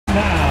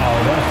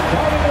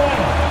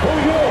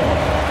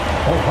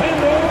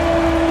Orlando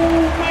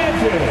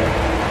Magic.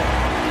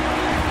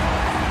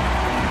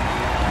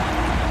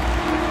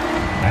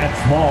 At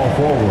small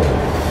forward,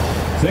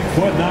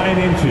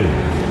 6'9",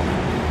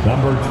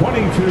 number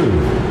 22,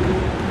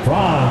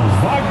 Franz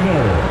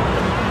Wagner.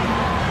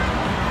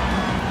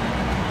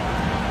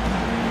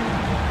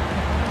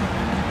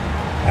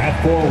 At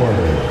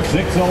forward,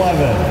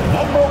 6'11",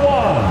 number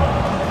 1,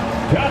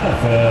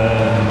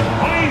 Jonathan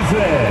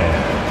Isaac.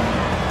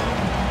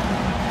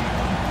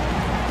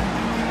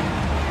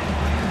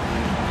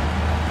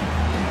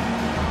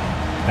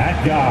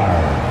 At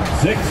guard,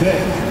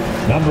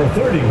 6'6", number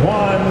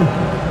 31,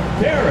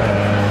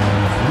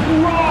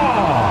 Terrence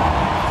Ross.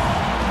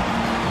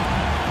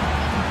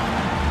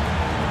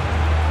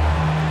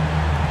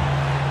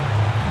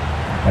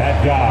 At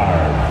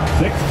guard,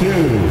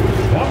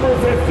 6'2", number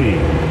 50,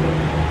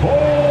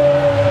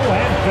 Cole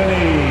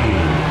Anthony.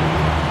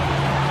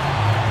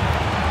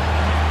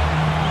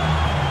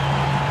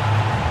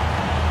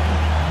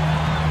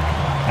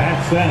 At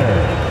center,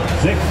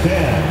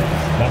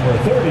 6'10", number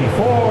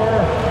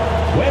 34,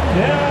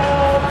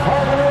 Wendell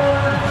Carter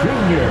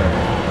Jr.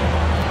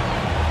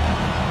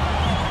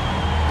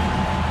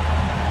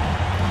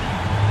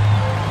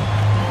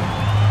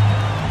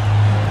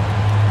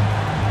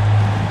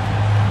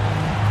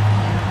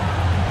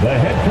 The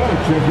head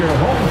coach of your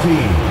home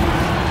team.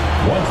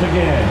 Once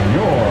again,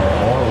 your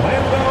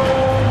Orlando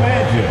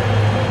Magic.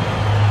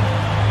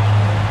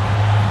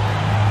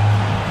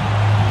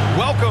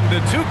 Welcome to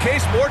 2K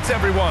Sports,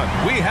 everyone.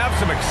 We have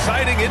some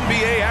exciting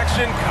NBA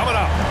action coming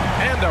up.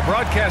 And our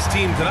broadcast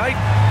team tonight,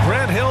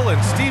 Grant Hill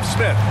and Steve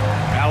Smith.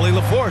 Allie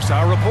LaForce,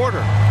 our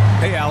reporter.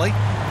 Hey, Allie.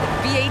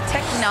 NBA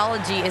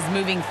technology is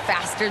moving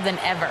faster than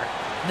ever.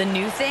 The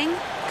new thing?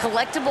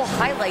 Collectible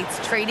highlights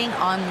trading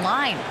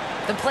online.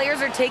 The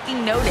players are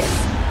taking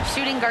notice.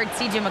 Shooting guard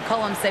CJ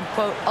McCollum said,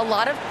 quote, "A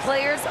lot of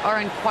players are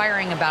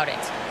inquiring about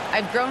it.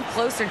 I've grown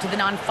closer to the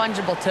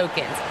non-fungible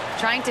tokens,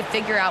 trying to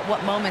figure out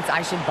what moments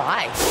I should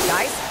buy."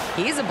 Guys,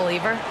 he's a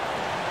believer.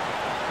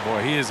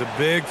 Boy, he is a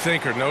big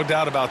thinker, no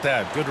doubt about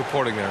that. Good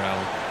reporting there,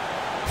 Allie.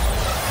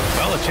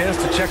 Well, a chance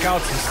to check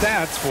out some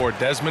stats for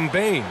Desmond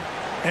Bane.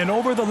 And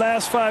over the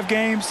last 5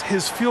 games,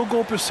 his field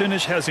goal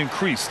percentage has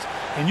increased.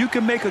 And you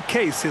can make a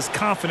case his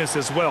confidence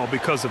as well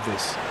because of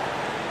this.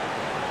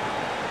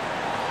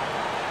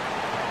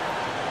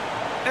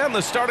 And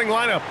the starting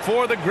lineup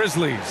for the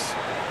Grizzlies.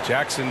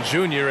 Jackson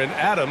Jr. and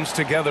Adams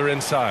together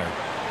inside.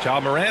 Ja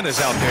Morant is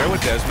out there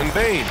with Desmond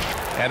Bane.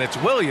 And it's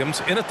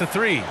Williams in at the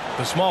 3,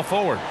 the small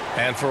forward.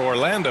 And for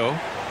Orlando,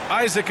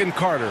 Isaac and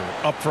Carter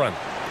up front.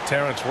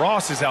 Terrence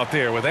Ross is out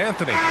there with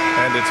Anthony.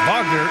 And it's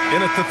Wagner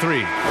in at the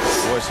 3.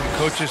 Boy, some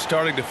coaches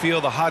starting to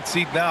feel the hot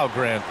seat now,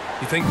 Grant.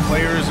 You think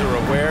players are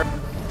aware?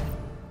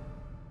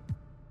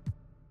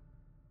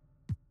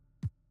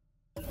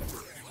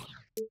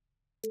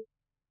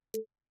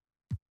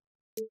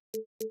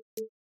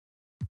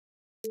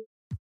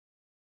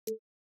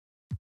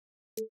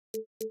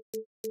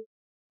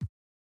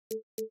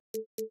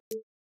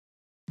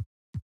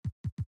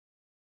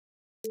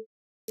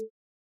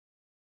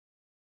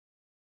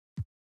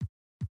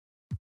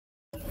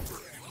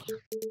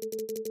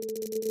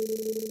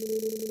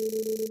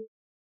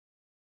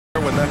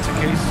 When that's the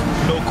case?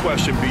 No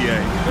question, BA.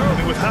 I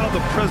mean, with how the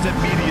present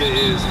media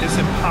is, it's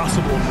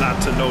impossible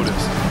not to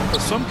notice.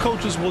 But some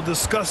coaches will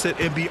discuss it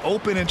and be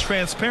open and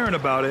transparent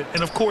about it.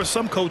 And, of course,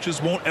 some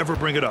coaches won't ever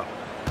bring it up.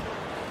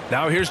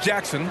 Now here's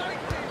Jackson,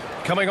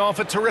 coming off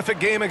a terrific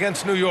game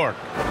against New York.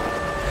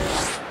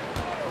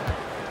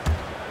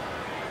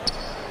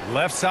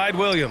 Left side,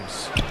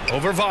 Williams.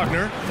 Over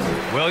Wagner.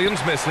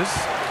 Williams misses.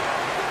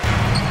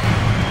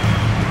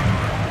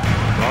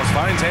 Ross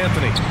finds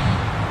Anthony.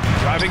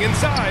 Driving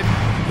inside.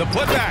 The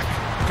putback.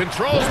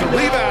 Controls the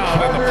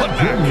rebound and the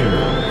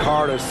putback.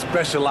 Carter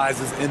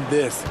specializes in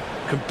this,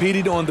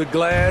 competing on the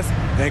glass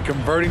and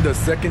converting the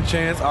second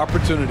chance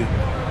opportunity.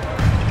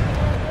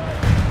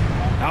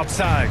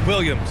 Outside,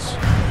 Williams.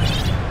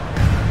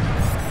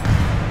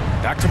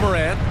 Back to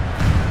Morant.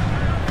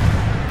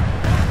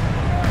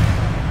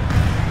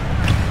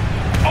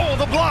 Oh,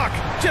 the block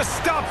just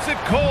stops it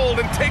cold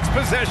and takes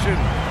possession.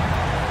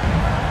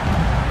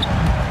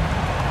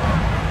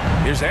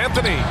 Here's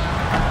Anthony.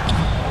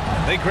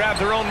 They grab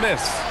their own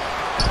miss.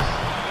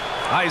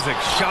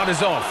 Isaac's shot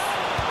is off.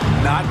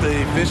 Not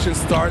the efficient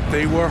start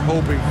they were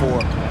hoping for.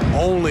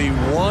 Only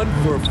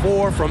 1 for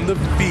 4 from the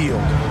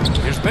field.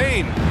 Here's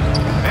Bane.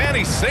 And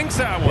he sinks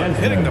that one,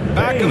 hitting the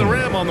back of the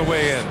rim on the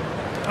way in.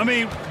 I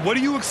mean, what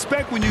do you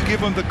expect when you give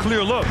him the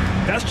clear look?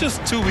 That's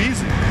just too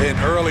easy. And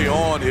early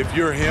on, if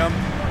you're him,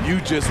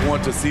 you just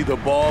want to see the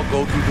ball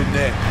go through the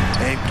net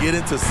and get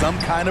into some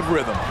kind of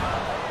rhythm.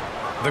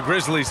 The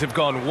Grizzlies have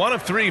gone 1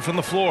 of 3 from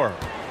the floor.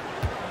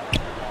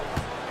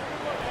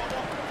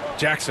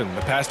 Jackson,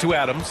 the pass to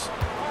Adams.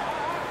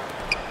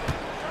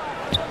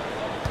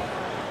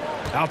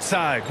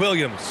 Outside,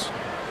 Williams.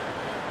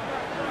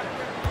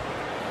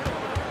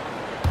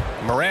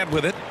 Morant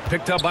with it,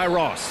 picked up by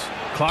Ross.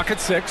 Clock at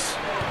 6.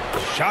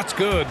 Shot's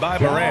good by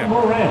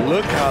Moran.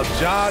 Look how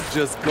Ja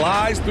just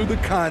glides through the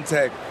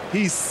contact.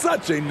 He's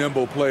such a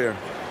nimble player.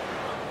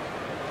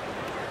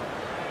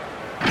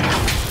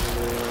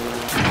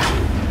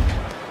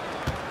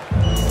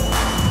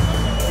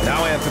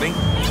 Now Anthony,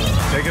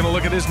 taking a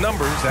look at his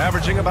numbers,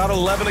 averaging about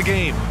 11 a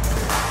game.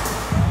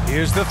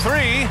 Here's the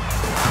three.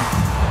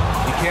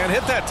 He can't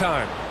hit that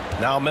time.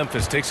 Now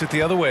Memphis takes it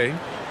the other way.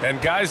 And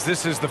guys,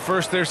 this is the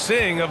first they're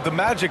seeing of the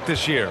Magic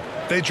this year.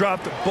 They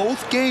dropped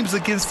both games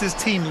against this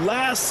team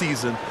last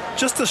season.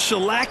 Just a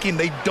shellacking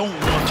they don't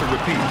want to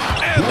repeat.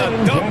 And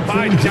the dunk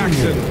by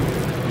Jackson.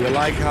 You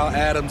like how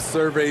Adams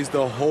surveys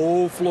the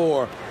whole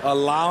floor,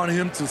 allowing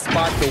him to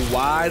spot the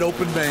wide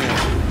open man.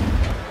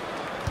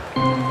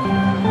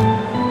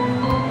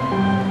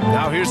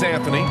 Now here's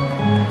Anthony.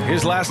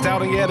 His last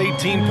outing, he had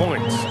 18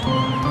 points.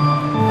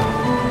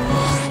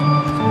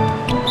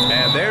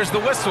 And there's the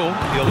whistle.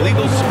 The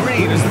illegal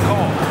screen is the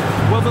call.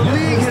 Well, the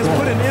league has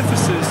put an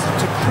emphasis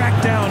to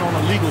crack down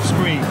on illegal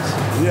screens.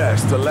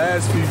 Yes, the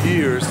last few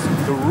years,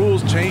 the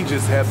rules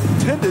changes have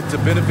tended to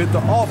benefit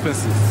the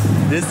offenses.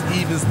 This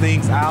evens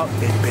things out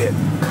a bit.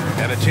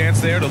 And a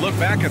chance there to look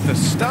back at the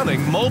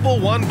stunning mobile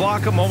one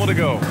block a moment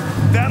ago.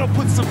 That'll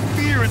put some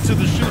fear into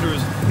the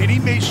shooters, and he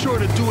made sure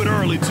to do it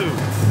early, too.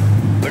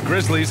 The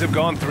Grizzlies have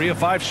gone 3 of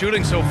 5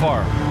 shooting so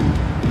far.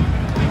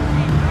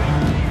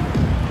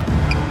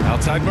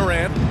 Outside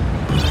Moran.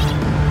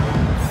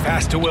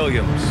 Pass to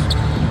Williams.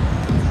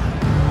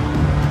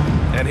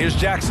 And here's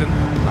Jackson.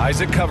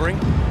 Isaac covering.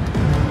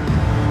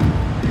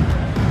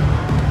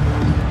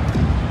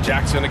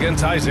 Jackson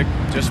against Isaac.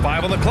 Just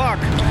 5 on the clock.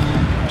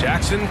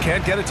 Jackson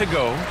can't get it to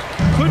go.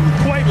 Couldn't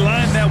quite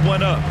line that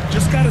one up.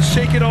 Just got to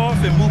shake it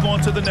off and move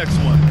on to the next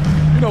one.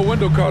 You know,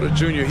 Wendell Carter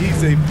Jr.,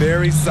 he's a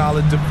very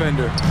solid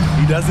defender.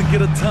 He doesn't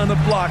get a ton of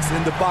blocks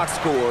in the box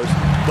scores,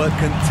 but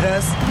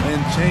contests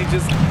and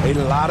changes a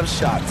lot of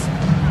shots.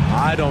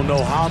 I don't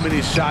know how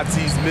many shots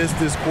he's missed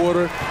this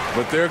quarter,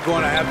 but they're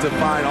going to have to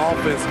find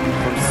offense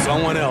from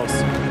someone else.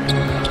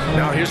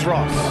 Now here's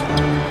Ross.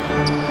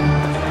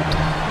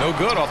 No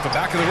good off the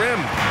back of the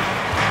rim.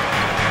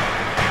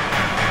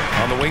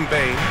 On the wing,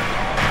 Bain.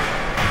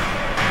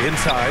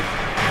 Inside.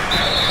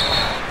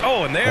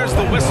 Oh, and there's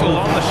the whistle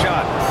on the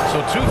shot. So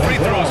 2 free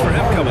throws for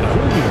him coming up.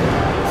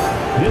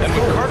 And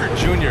with Carter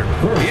Jr.,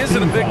 he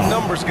isn't a big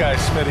numbers guy,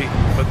 Smitty,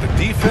 but the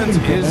defense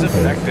is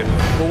effective.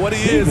 But what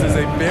he is a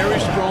very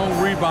strong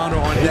rebounder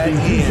on that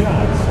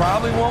end.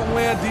 Probably won't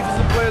win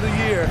Defensive Player of the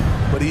Year,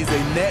 but he's a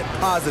net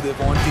positive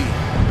on D.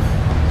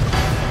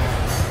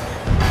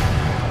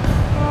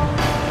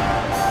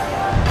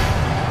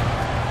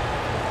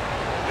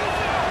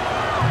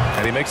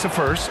 And he makes a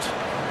first.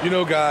 You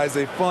know, guys,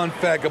 a fun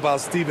fact about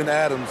Steven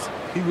Adams,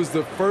 he was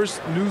the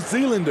first New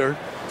Zealander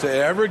to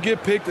ever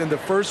get picked in the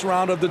first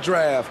round of the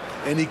draft,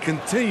 and he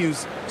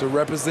continues to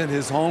represent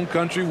his home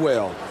country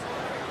well.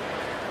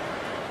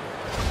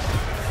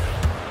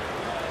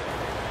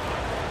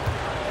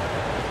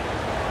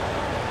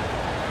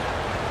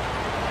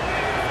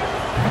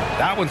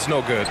 That one's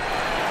no good.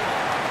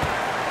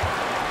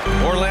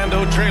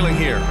 Orlando trailing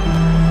here.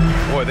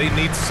 Boy, they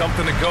need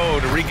something to go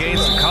to regain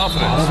some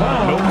confidence.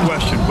 No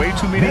question. Way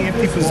too many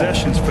empty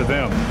possessions for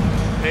them.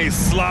 A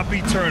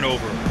sloppy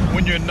turnover.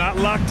 When you're not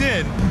locked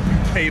in,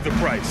 you pay the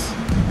price.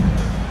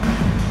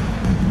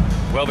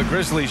 Well, the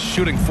Grizzlies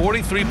shooting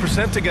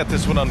 43% to get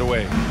this one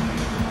underway.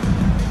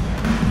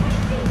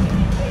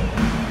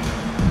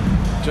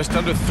 Just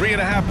under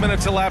 3.5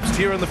 minutes elapsed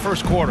here in the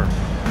first quarter.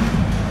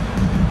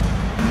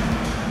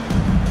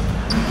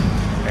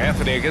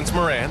 Anthony against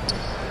Moran.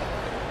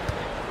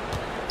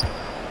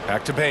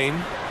 Back to Bain.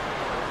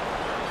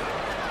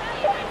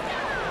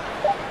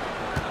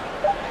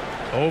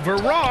 Over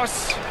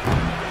Ross.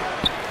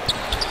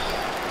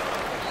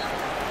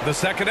 The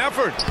second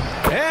effort.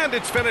 And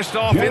it's finished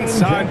off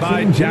inside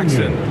by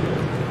Jackson.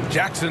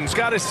 Jackson's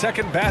got his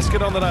second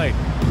basket on the night.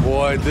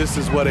 Boy, this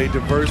is what a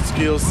diverse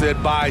skill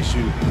set buys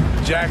you.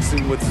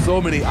 Jackson with so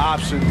many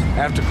options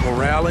after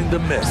corralling the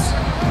miss.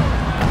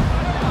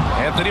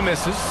 Anthony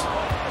misses.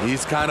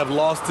 He's kind of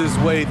lost his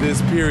way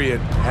this period,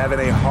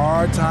 having a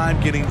hard time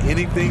getting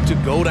anything to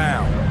go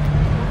down.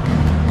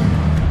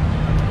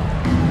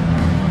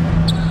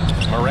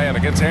 Moran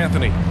against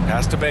Anthony.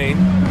 Pass to Bain.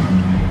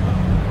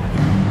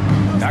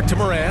 Back to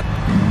Moran.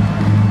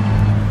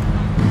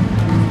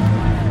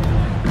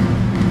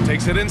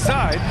 Takes it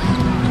inside.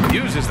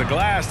 Uses the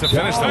glass to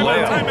finish the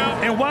layup.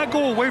 And why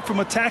go away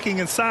from attacking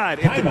inside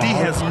if the D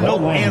has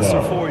no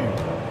answer for you?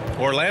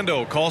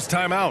 Orlando calls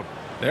timeout.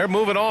 They're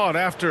moving on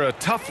after a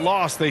tough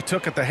loss they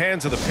took at the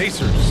hands of the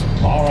Pacers.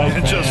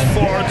 And just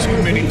far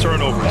too many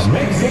turnovers.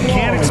 You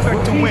can't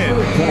expect to win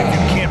if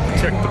you can't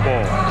protect the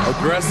ball.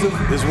 Aggressive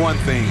is one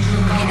thing.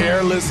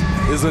 Careless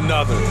is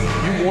another.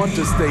 You want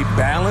to stay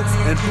balanced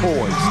and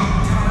poised.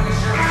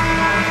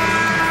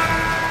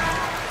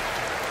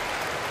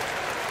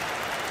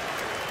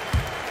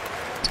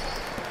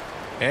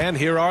 And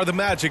here are the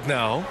Magic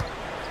now.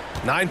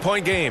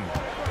 9-point game.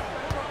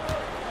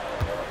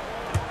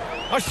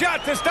 A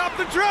shot to stop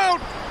the drought.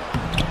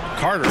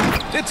 Carter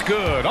It's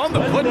good on the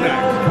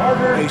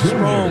putback. A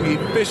strong,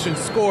 efficient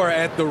scorer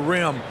at the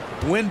rim.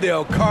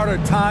 Wendell Carter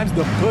times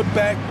the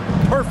putback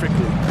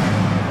perfectly.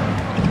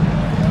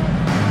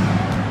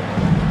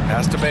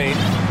 Pass to Bain.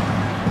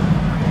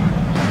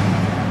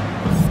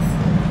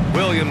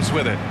 Williams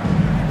with it.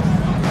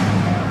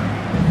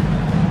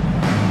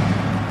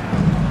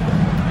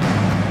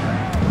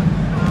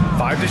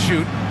 Five to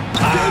shoot.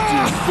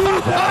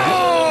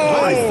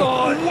 Oh! I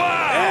saw it.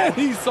 Wow! And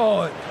he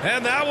saw it.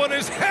 And that one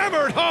is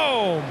hammered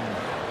home.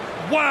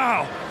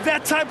 Wow,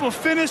 that type of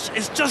finish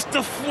is just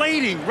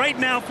deflating right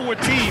now for a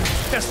team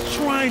that's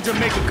trying to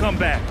make a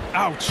comeback.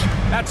 Ouch.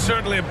 That's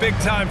certainly a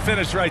big-time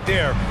finish right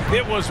there.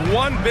 It was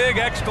one big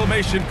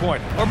exclamation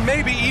point, or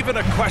maybe even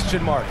a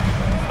question mark.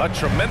 A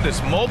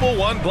tremendous mobile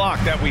one block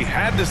that we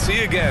had to see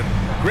again.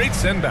 Great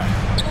send-back.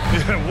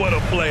 What a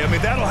play. I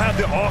mean, that'll have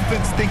the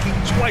offense thinking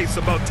twice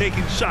about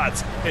taking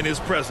shots in his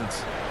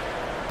presence.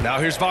 Now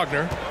here's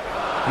Wagner.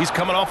 He's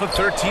coming off a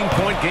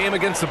 13-point game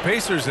against the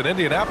Pacers in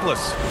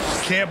Indianapolis.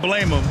 Can't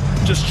blame him.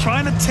 Just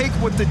trying to take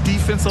what the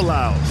defense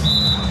allows.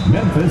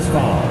 Memphis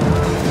foul.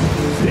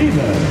 Steven.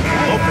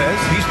 Lopez,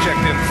 he's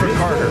checked in for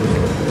Carter.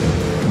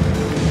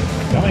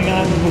 Coming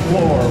onto the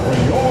floor for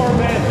your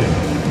Magic,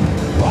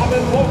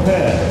 Robin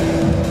Lopez.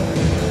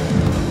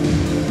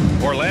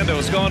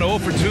 Orlando's gone 0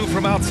 for 2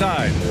 from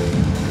outside.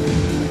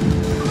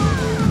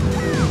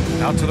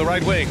 Out to the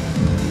right wing.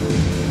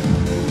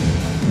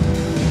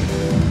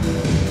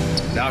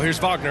 Now here's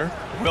Wagner.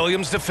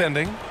 Williams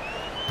defending.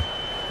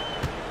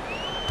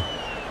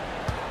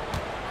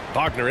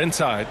 Wagner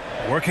inside,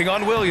 working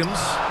on Williams.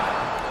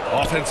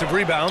 Offensive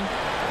rebound.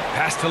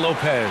 Pass to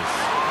Lopez.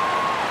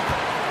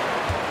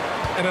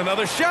 And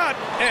another shot,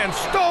 and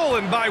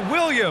stolen by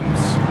Williams.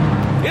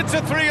 It's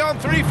a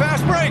 3-on-3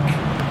 fast break.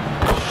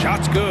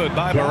 Shot's good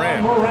by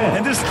Moran.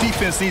 And this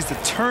defense needs to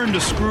turn the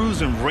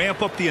screws and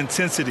ramp up the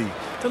intensity.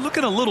 They're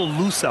looking a little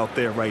loose out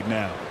there right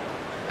now.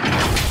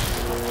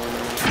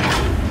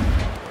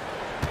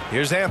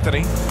 Here's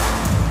Anthony.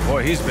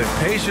 Boy, he's been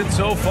patient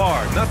so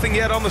far. Nothing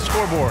yet on the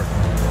scoreboard.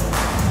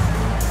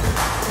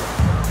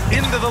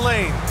 Into the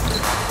lane.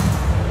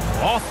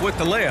 Off with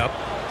the layup.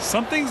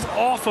 Something's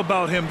off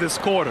about him this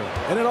quarter.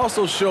 And it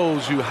also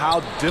shows you how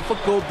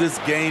difficult this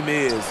game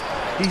is.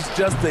 He's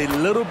just a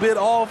little bit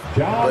off,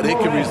 but it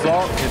can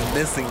result in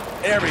missing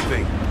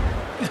everything.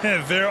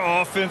 Their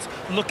offense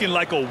looking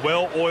like a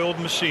well-oiled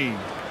machine.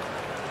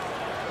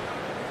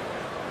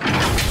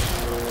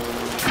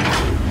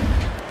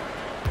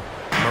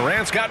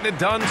 Morant's gotten it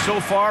done so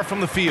far from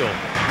the field,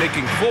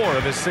 making 4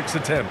 of his 6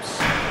 attempts.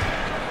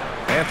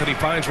 Anthony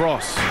finds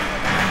Ross.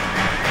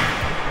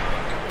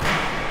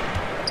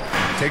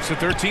 Takes a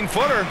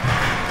 13-footer.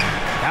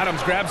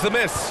 Adams grabs the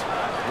miss.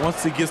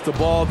 Once he gets the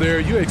ball there,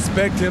 you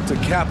expect him to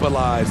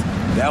capitalize.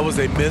 That was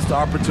a missed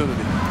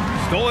opportunity.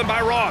 Stolen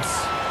by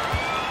Ross.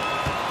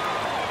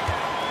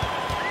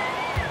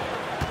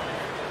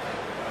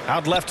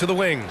 Out left to the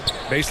wing.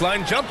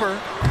 Baseline jumper.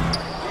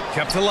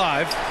 Kept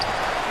alive.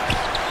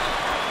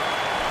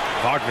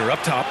 Wagner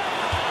up top.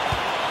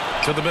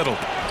 To the middle.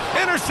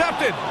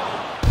 Intercepted.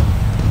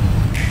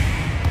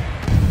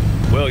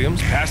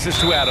 Williams passes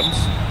to Adams.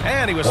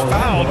 And he was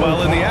fouled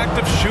while in the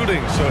act of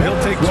shooting, so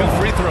he'll take 2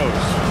 free throws.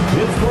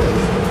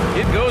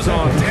 It goes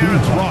on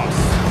Terrence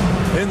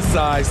Ross.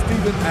 Inside,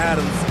 Steven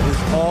Adams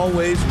is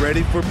always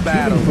ready for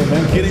battle,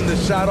 getting the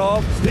shot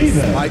off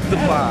despite the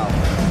foul.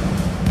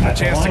 A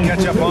chance to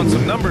catch up on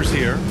some numbers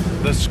here.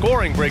 The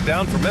scoring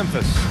breakdown for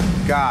Memphis.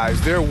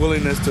 Guys, their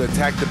willingness to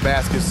attack the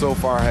basket so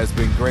far has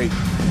been great.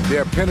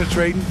 They're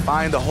penetrating,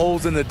 finding the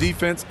holes in the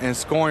defense, and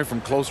scoring from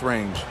close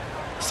range.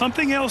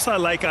 Something else I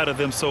like out of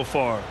them so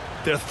far.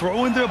 They're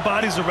throwing their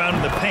bodies around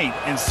in the paint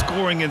and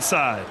scoring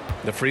inside.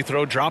 The free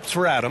throw drops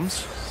for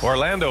Adams.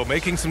 Orlando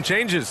making some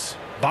changes.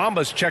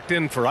 Bamba's checked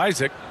in for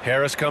Isaac.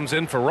 Harris comes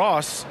in for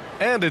Ross.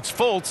 And it's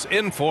Fultz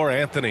in for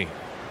Anthony.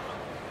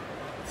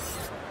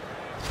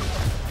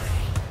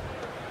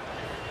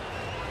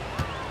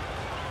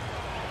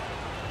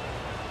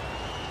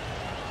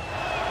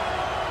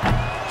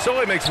 So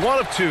he makes 1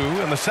 of 2,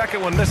 and the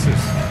second one misses.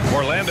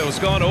 Orlando's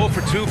gone 0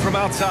 for 2 from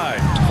outside.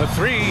 The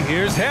 3,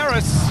 here's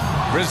Harris.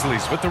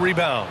 Grizzlies with the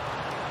rebound.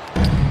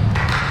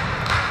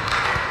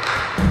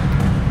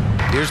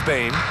 Here's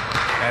Bain.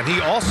 And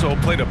he also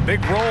played a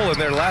big role in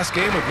their last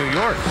game of New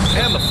York.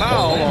 And the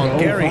foul on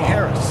Gary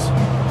Harris.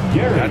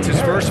 That's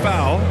his first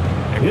foul.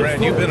 And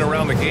Grant, you've been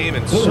around the game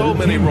in so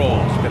many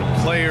roles. You've been a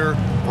player,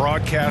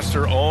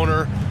 broadcaster,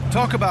 owner.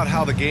 Talk about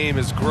how the game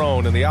has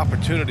grown and the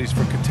opportunities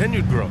for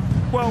continued growth.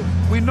 Well,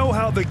 we know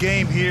how the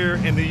game here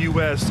in the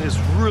U.S. has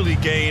really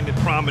gained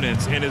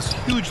prominence and is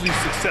hugely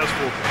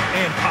successful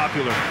and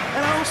popular.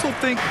 And I also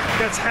think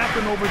that's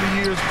happened over the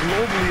years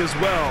globally as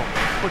well.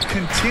 But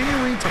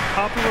continuing to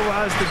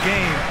popularize the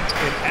game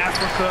in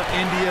Africa,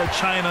 India,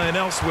 China, and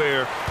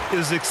elsewhere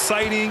is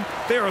exciting.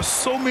 There are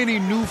so many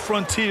new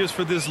frontiers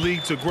for this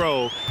league to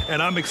grow,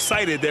 and I'm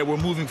excited that we're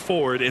moving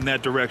forward in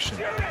that direction.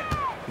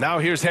 Now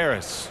here's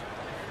Harris.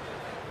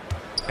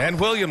 And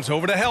Williams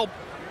over to help.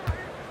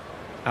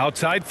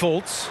 Outside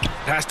Fultz.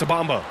 Pass to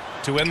Bamba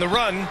to end the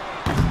run.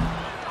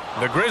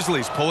 The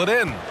Grizzlies pull it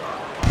in.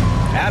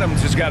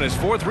 Adams has got his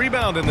 4th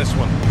rebound in this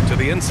one. To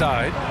the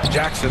inside,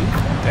 Jackson.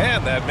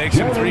 And that makes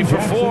him 3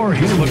 for 4.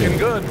 He's looking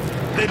good.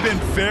 They've been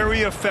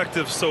very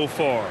effective so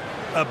far.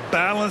 A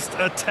balanced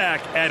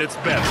attack at its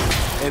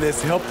best. And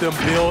it's helped them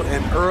build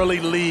an early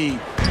lead.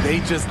 They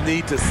just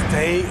need to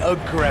stay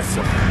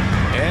aggressive.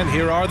 And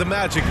here are the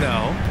Magic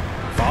now,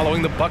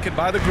 following the bucket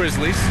by the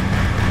Grizzlies.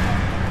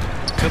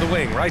 To the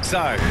wing, right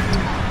side.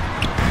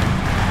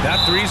 That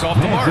 3's off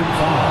the mark.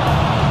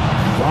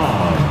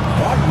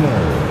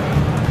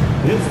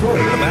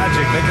 The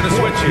Magic making a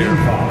switch here.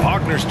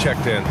 Wagner's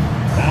checked in.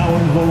 Now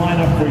into the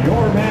lineup for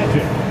your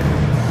Magic,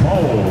 Mo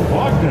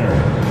Wagner.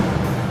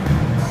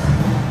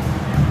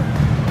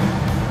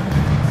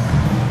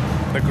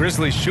 The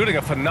Grizzlies shooting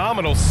a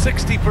phenomenal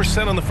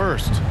 60% on the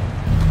first.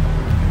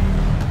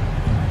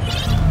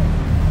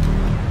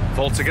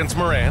 Fultz against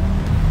Moran.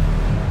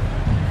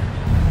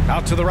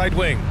 Out to the right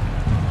wing.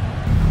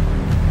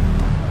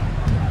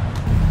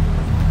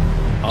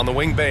 On the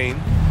wing, Bain.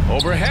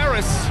 Over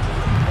Harris.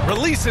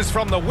 Releases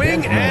from the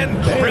wing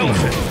and drills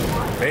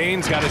it.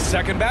 Bain's got his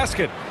 2nd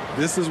basket.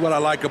 This is what I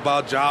like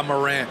about Ja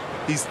Morant.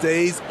 He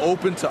stays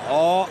open to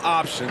all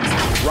options.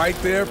 Right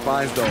there,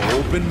 finds the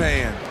open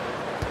man.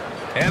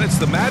 And it's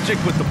the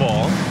Magic with the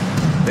ball.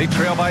 They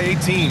trail by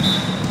 18.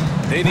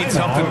 They need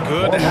something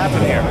good to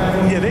happen here.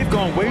 Yeah, they've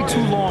gone way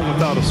too long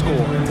without a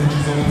score.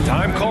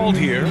 Time called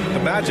here. The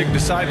Magic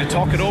decide to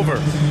talk it over.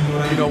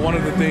 You know, one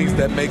of the things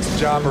that makes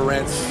Ja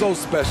Morant so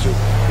special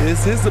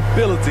is his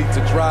ability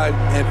to drive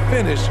and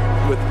finish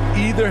with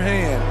either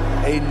hand.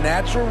 A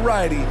natural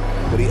righty,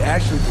 but he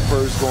actually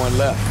prefers going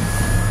left.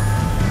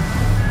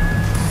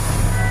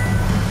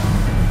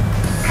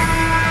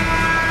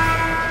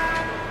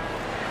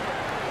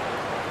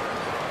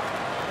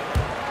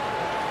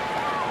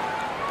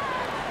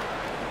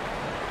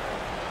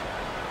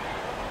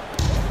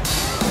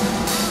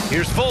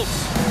 Here's Fultz.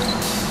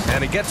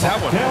 And he gets that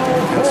one.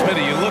 And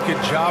Smitty, you look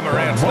at Ja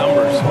Morant's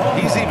numbers.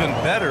 He's even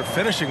better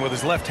finishing with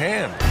his left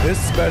hand. It's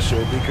special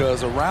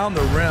because around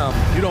the rim,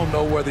 you don't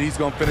know whether he's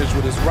going to finish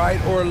with his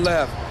right or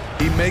left.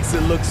 He makes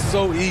it look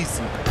so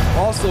easy.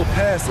 Also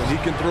passing, he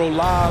can throw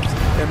lobs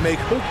and make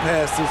hook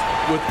passes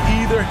with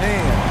either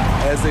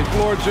hand. As a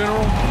floor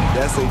general,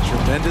 that's a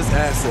tremendous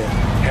asset.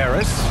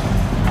 Harris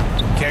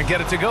can't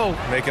get it to go,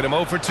 making him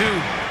 0 for 2.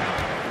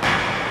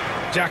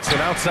 Jackson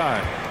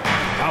outside.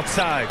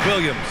 Outside,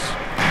 Williams.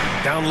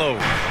 Down low.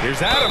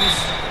 Here's Adams.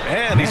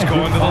 And he's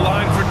going to the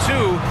line for 2.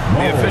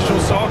 The official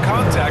saw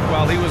contact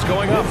while he was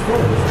going up.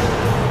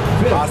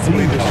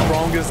 Possibly the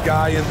strongest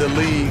guy in the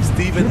league,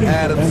 Steven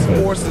Adams,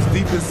 forces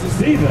defenses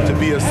to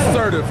be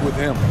assertive with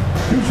him.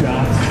 2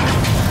 shots.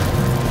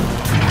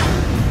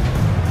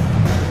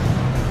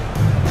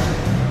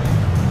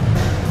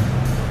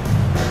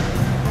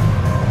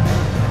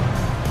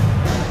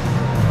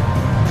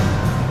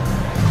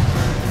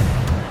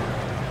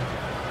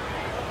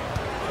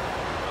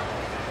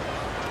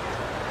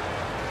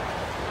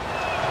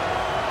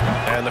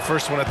 And the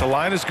first one at the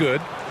line is good.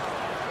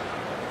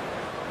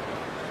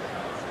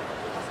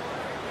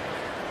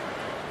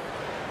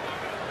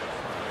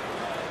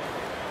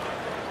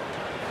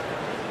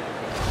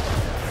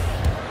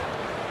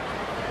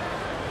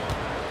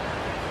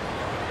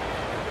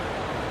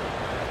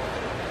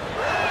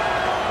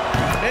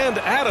 And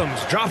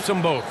Adams drops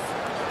them both.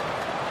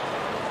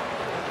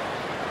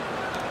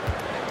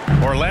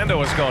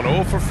 Orlando has gone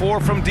 0 for 4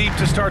 from deep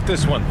to start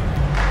this one.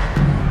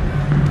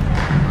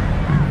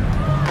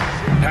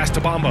 Pass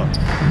to Bamba.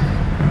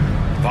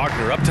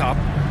 Wagner up top.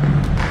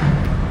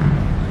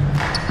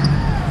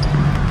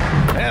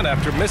 And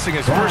after missing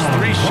his first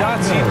 3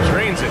 shots, he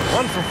drains it.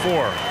 1 for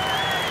 4.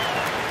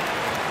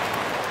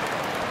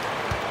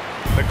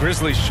 The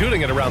Grizzlies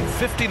shooting at around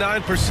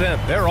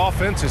 59%. Their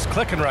offense is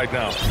clicking right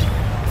now.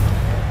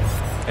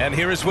 And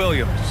here is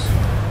Williams.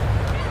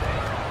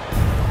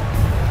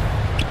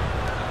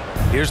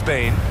 Here's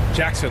Bain.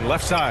 Jackson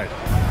left side.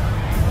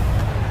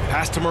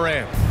 Pass to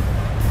Moran.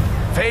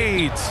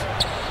 Fades.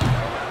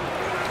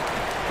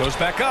 Goes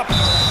back up.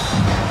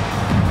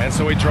 And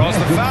so he draws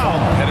the foul.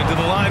 Headed to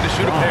the line to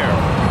shoot a pair.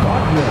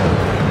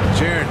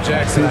 Jaren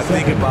Jackson, I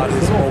think about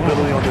his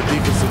mobility on the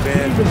defensive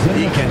end.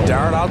 He can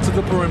dart out to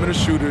the perimeter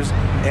shooters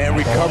and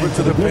recover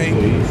to the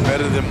paint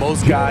better than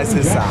most guys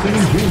his size.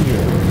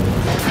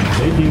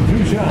 Taking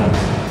 2 shots.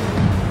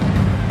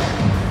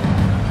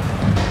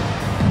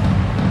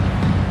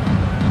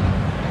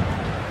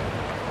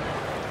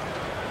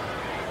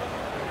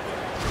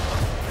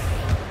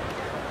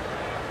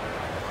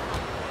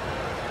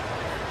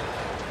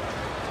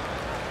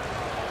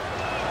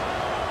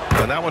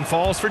 And that one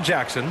falls for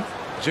Jackson.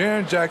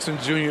 Jaren Jackson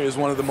Jr. is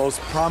one of the most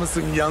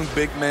promising young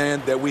big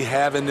men that we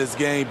have in this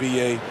game,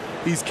 B.A.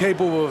 He's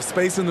capable of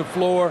spacing the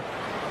floor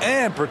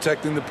and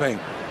protecting the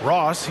paint.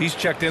 Ross, he's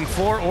checked in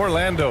for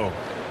Orlando.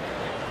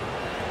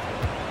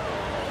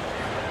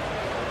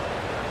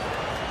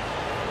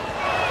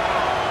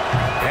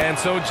 And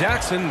so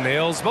Jackson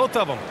nails both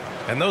of them.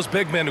 And those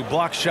big men who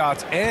block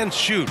shots and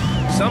shoot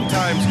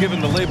sometimes given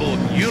the label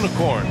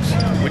unicorns.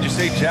 Would you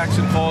say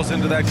Jackson falls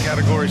into that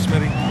category,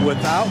 Smitty?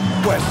 Without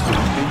question.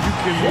 And you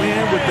can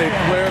win with a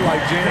player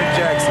like Jaren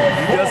Jackson.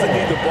 He doesn't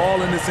need the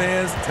ball in his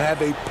hands to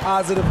have a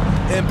positive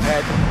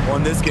impact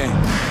on this game.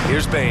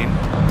 Here's Bane.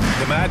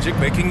 The Magic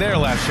making their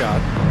last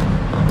shot.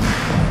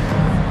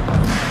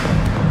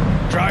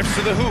 Drives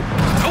to the hoop.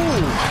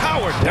 Oh,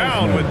 powered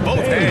down with both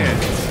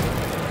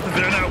hands.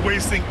 They're not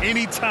wasting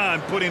any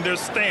time putting their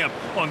stamp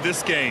on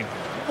this game.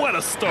 What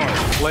a start.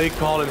 Play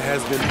calling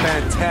has been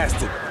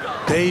fantastic.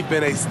 They've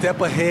been a step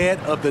ahead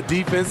of the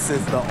defense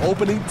since the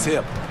opening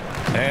tip.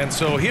 And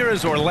so here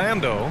is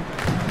Orlando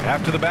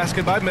after the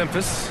basket by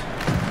Memphis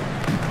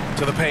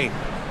to the paint.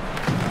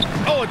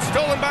 Oh, it's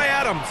stolen by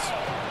Adams.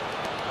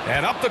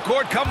 And up the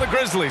court come the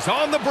Grizzlies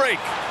on the break.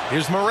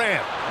 Here's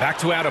Moran. Back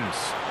to Adams.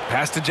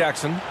 Pass to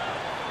Jackson.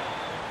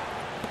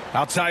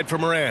 Outside for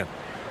Moran.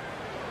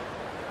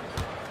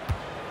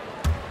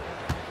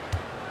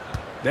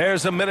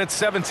 There's a minute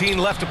 17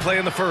 left to play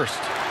in the first.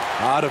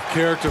 Out of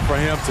character for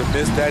him to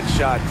miss that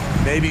shot.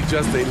 Maybe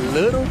just a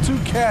little too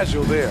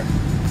casual there.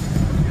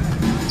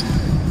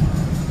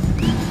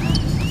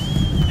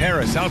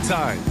 Harris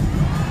outside.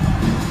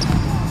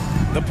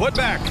 The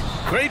putback.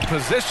 Great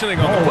positioning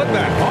on the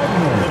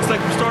putback. Looks like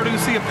we're starting to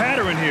see a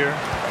pattern here.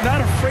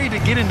 Not afraid to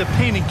get in the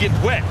paint and get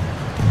wet.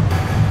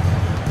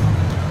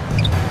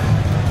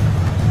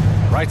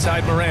 Right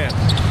side Moran.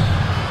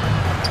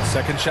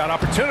 Second shot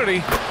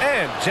opportunity,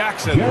 and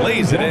Jackson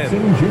lays it in.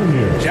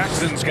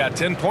 Jackson's got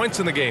 10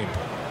 points in the game.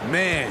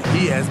 Man,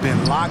 he has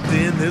been locked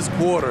in this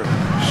quarter,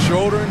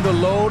 shouldering the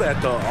load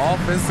at the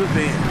offensive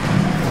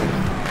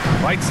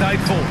end. Right side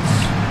Fultz.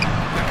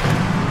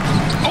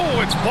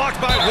 Oh, it's blocked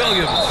by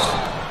Williams.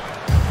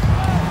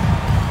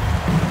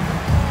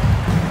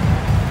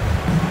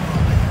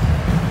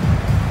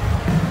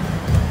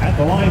 At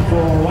the line for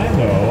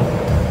Orlando,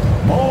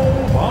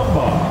 Mo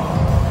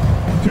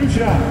Bamba. 2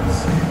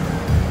 shots.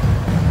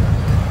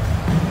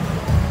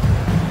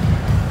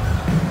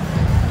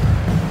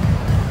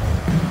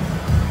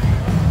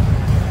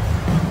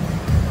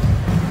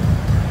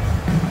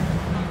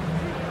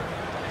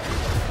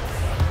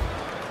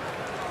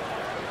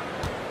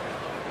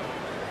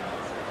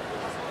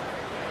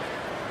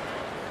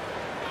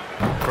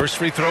 First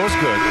free throw is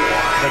good.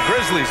 The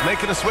Grizzlies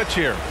making a switch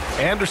here.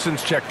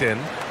 Anderson's checked in.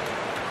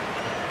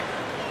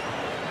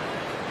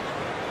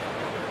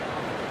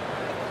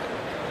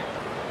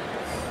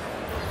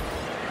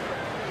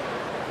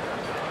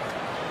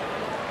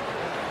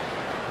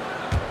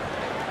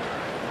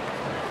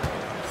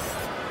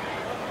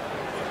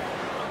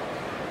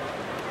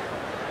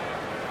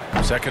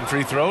 Second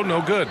free throw,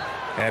 no good.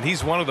 And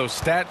he's one of those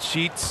stat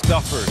sheet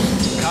stuffers.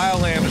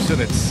 Kyle Anderson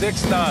at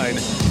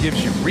 6'9"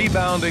 gives you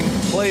rebounding,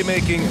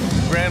 playmaking,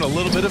 ran a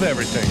little bit of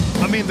everything.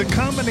 I mean, the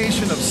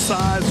combination of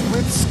size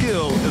with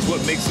skill is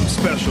what makes him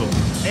special.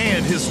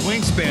 And his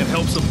wingspan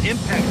helps him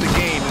impact the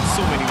game in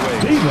so many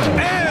ways.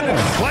 And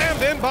it's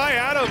slammed in by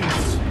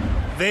Adams.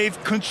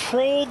 They've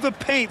controlled the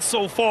paint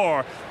so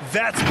far.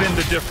 That's been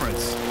the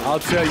difference. I'll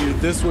tell you,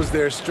 this was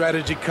their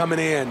strategy coming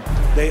in.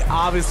 They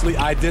obviously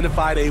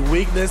identified a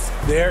weakness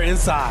there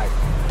inside.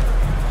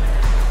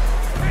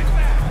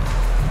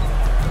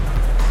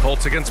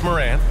 Fultz against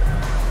Moran.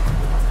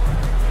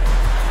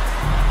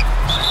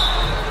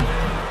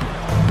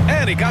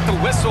 And he got the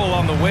whistle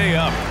on the way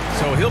up,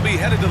 so he'll be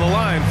headed to the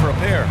line for a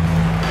pair.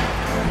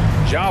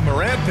 Ja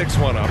Moran picks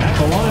one up. At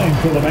the line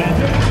for the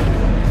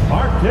Magic,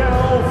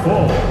 Markelle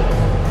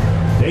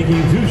Fultz,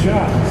 taking 2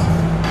 shots.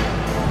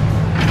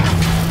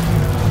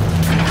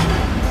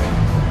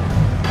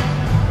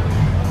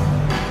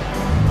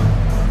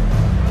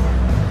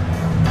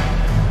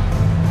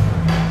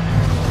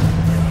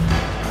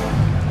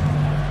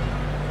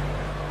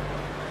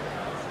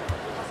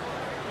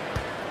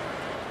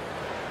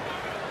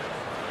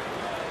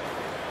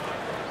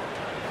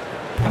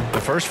 The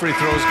first free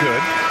throw is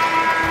good.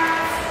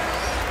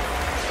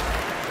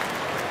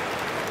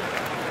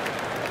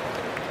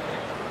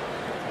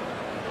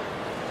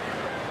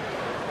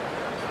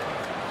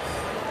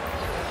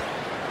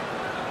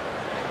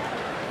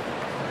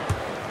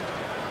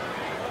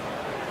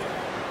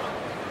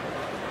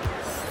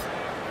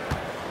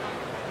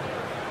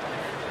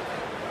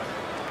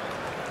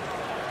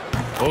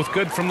 Both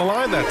good from the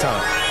line that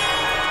time.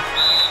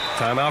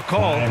 Timeout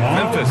call.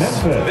 Memphis.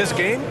 This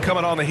game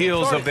coming on the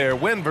heels of their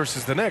win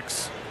versus the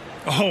Knicks.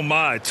 Oh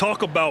my,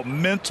 talk about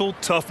mental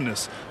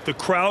toughness. The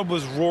crowd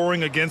was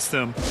roaring against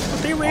them, but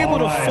they were able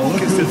to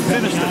focus and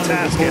finish the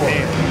task at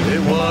hand.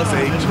 It was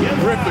a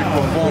terrific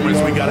performance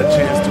we got a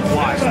chance to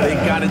watch. They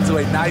got into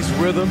a nice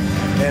rhythm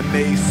and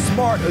made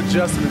smart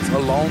adjustments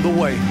along the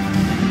way.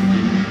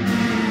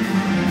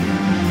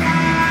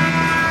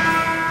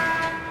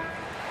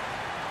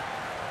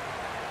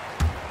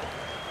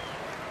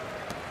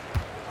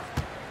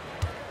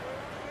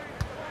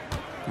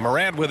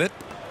 Moran with it.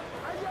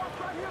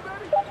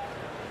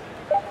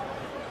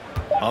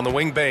 On the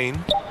wing,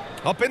 Bane.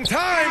 Up in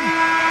time.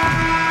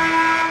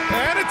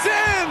 And it's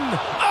in.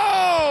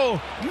 Oh,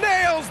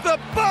 nails the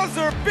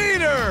buzzer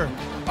beater.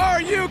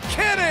 Are you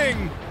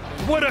kidding?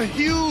 What a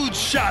huge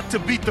shot to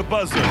beat the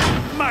buzzer.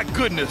 My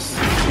goodness.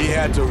 He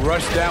had to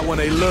rush that one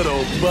a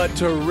little, but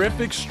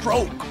terrific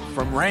stroke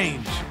from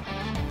range.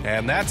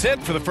 And that's it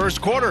for the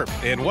first quarter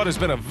in what has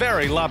been a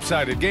very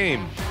lopsided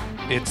game.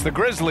 It's the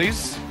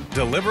Grizzlies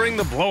delivering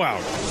the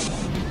blowout.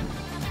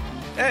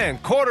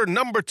 And quarter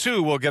number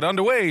 2 will get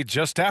underway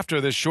just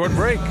after this short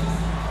break.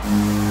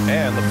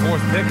 And the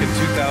 4th pick in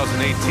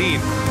 2018,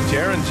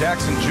 Jaren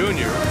Jackson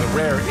Jr., the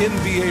rare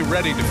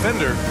NBA-ready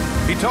defender,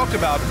 he talked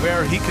about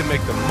where he can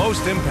make the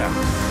most impact.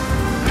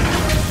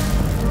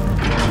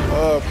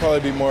 Probably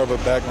be more of a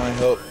backline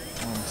help,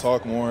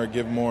 talk more,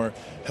 give more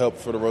help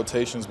for the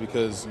rotations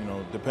because, you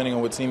know, depending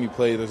on what team you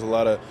play, there's a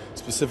lot of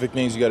specific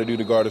things you got to do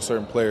to guard a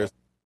certain player.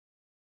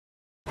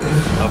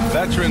 A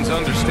veteran's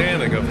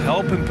understanding of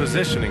help and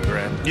positioning,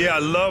 Grant. Yeah, I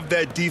love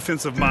that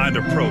defensive mind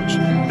approach.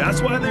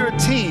 That's why they're a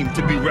team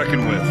to be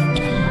reckoned with.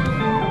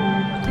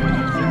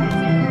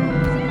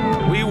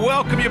 We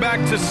welcome you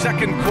back to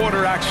second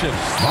quarter action.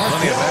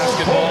 Plenty of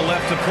basketball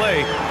left to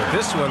play, but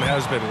this one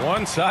has been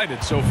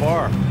one-sided so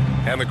far.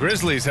 And the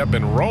Grizzlies have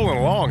been rolling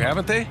along,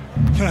 haven't they?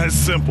 It's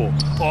simple.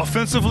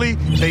 Offensively,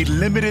 they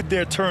limited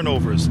their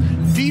turnovers.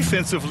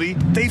 Defensively,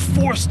 they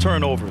forced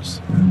turnovers.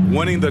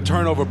 Winning the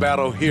turnover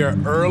battle here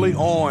early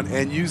on,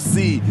 and you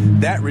see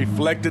that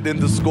reflected in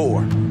the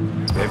score.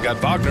 They've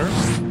got Wagner.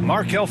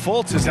 Markelle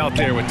Fultz is out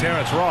there with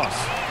Terrence Ross.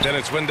 Then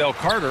it's Wendell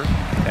Carter,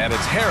 and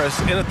it's Harris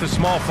in at the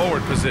small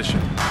forward position.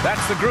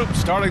 That's the group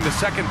starting the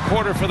second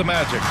quarter for the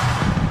Magic.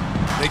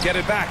 They get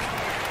it back.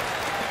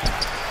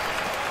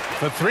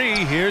 For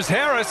 3, here's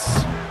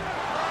Harris.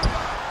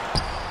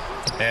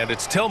 And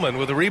it's Tillman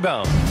with a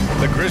rebound.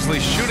 The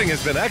Grizzlies' shooting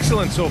has been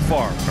excellent so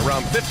far,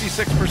 around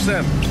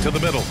 56% to the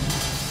middle.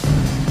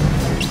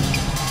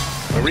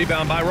 The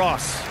rebound by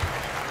Ross.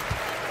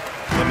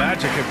 The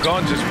Magic have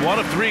gone just 1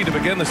 of 3 to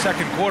begin the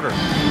second quarter.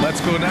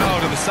 Let's go now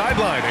to the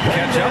sideline and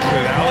catch up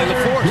with Allie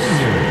LaForce.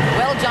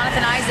 Well,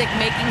 Jonathan Isaac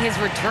making his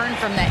return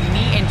from that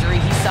knee injury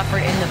he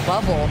suffered in the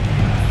bubble.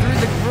 Through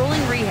the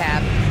grueling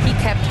rehab, he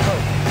kept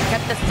hope,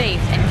 kept the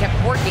faith, and kept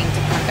working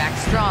to come back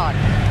strong.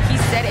 He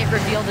said it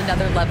revealed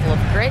another level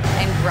of grit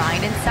and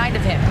grind inside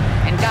of him.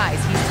 And guys,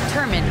 he's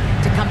determined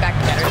to come back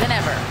better than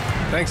ever.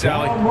 Thanks,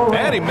 Allie.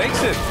 And he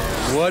makes it.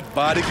 What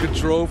body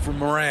control from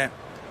Morant.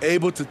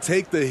 Able to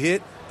take the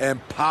hit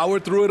and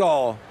power through it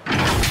all.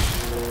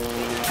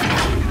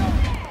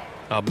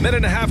 A minute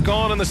and a half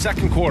gone in the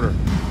second quarter.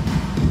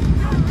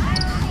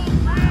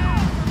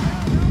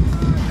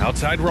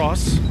 Outside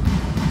Ross.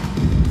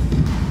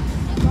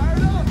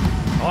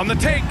 On the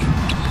take.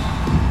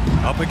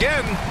 Up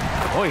again.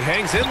 Oh, he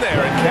hangs in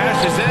there and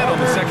cashes in on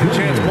the second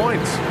chance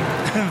points.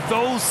 And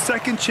those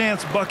second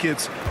chance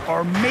buckets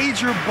are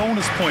major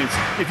bonus points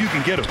if you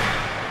can get them.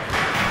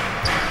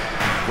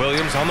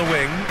 Williams on the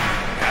wing.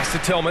 Pass to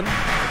Tillman.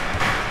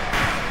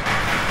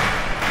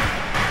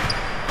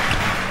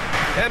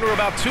 And we're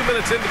about 2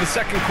 minutes into the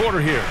second quarter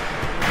here.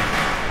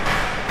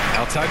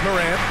 Outside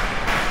Morant.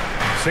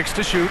 6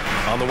 to shoot.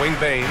 On the wing,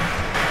 Bane.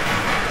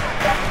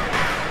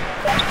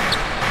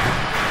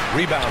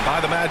 Rebound by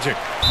the Magic.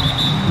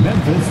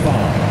 Memphis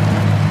foul.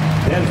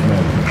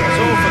 Desmond.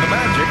 So for the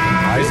Magic,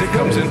 Isaac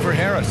comes in for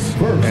Harris.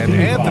 And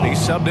Anthony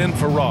subbed in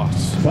for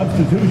Ross.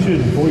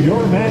 Substitution for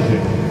your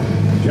Magic.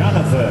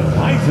 Jonathan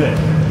Isaac.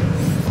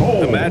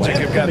 Cole The Magic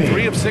Anthony. have got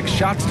 3 of 6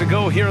 shots to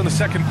go here in the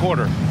second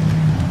quarter.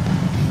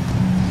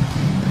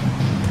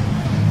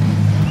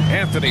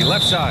 Anthony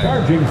left side.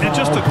 And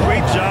just a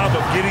great job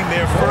of getting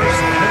there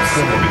first and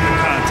absorbing the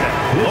contact.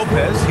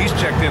 Lopez, he's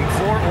checked in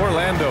for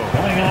Orlando.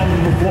 Coming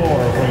onto the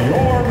floor for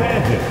your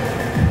Magic,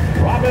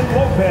 Robin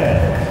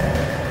Lopez.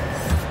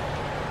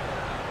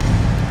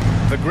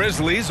 The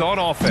Grizzlies on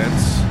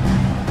offense.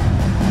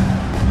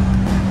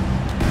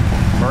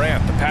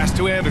 Morant, the pass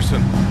to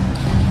Anderson.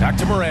 Back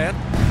to Morant.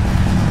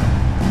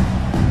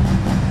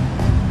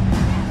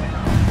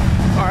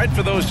 All right,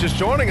 for those just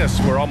joining us,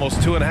 we're almost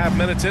 2.5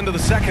 minutes into the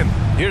second.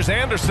 Here's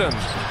Anderson.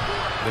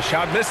 The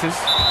shot misses.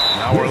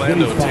 Now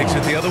Orlando takes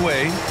it the other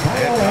way.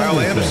 And Kyle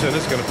Anderson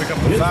is going to pick up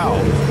the foul.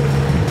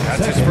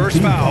 That's his first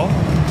foul.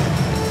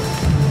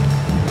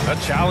 A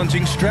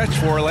challenging stretch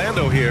for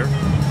Orlando here.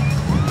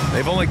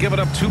 They've only given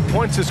up 2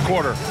 points this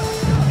quarter.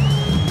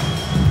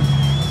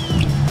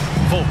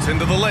 Fultz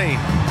into the lane.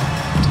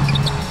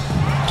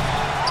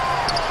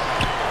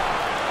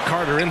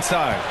 Carter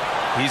inside.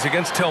 He's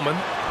against Tillman.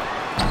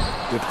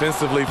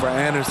 Defensively for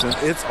Anderson,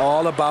 it's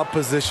all about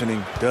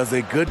positioning. Does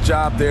a good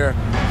job there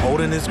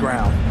holding his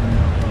ground.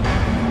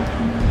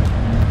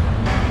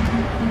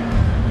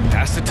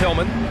 Pass to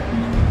Tillman.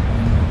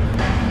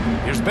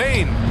 Here's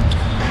Bane.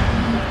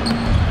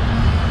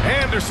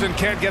 Anderson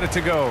can't get it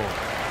to go.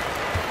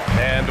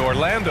 And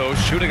Orlando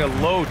shooting a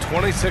low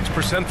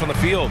 26% from the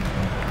field.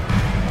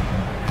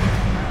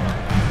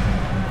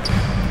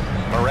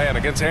 Morant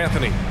against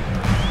Anthony.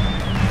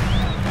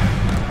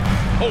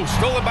 Oh,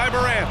 stolen by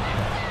Morant.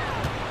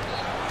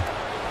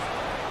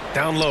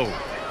 Down low.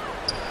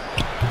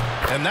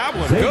 And that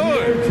one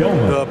good.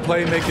 The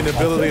playmaking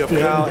ability of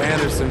Kyle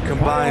Anderson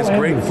combines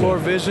great floor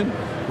vision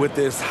with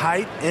his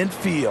height and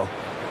feel.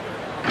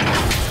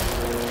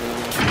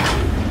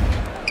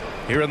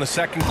 Here in the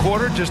second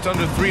quarter, just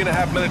under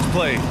 3.5 minutes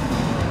played.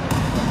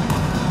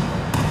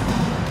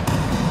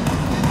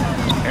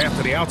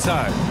 Anthony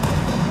outside.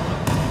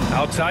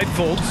 Outside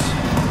Fultz.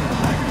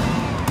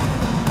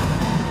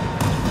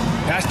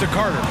 Pass to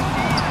Carter.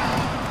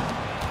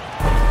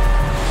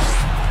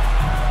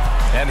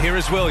 And here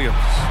is Williams.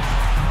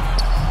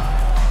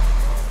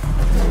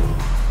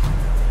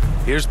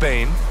 Here's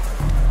Bain.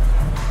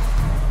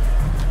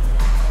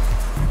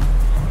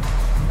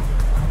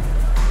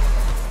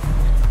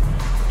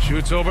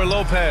 Shoots over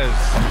Lopez.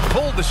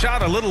 Pulled the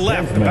shot a little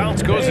left. The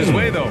bounce goes his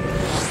way, though.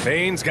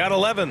 Bain's got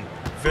 11.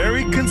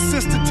 Very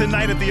consistent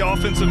tonight at the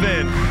offensive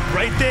end.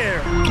 Right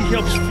there, he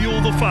helps fuel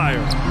the fire.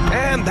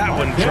 And that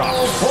one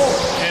drops.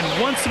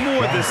 And once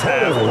more this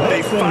half,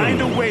 they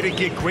find a way to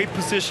get great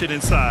position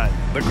inside.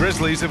 The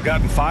Grizzlies have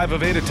gotten 5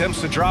 of 8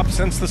 attempts to drop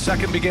since the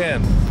second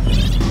began.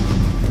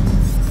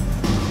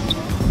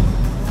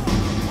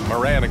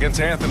 Moran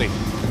against Anthony.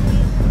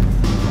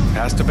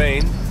 Pass to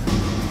Bain.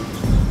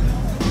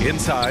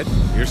 Inside.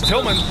 Here's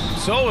Tillman.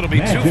 So it'll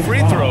be 2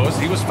 free throws.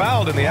 He was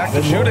fouled in the act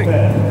of shooting.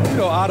 You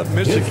know, out of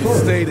Michigan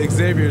State,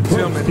 Xavier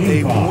Tillman,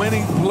 a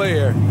winning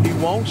player. He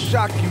won't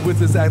shock you with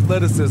his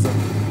athleticism,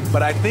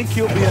 but I think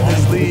he'll be in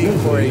this league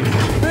for a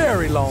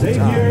very long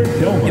time.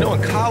 You know,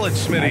 in college,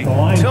 Smitty,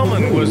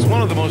 Tillman was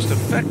one of the most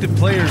effective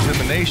players in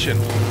the nation.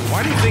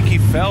 Why do you think he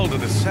fell to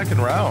the second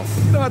round?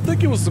 You know, I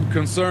think it was some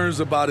concerns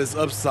about his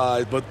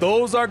upside, but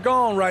those are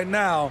gone right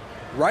now.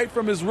 Right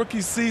from his rookie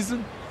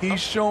season,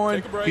 he's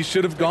showing he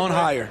should have gone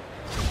higher.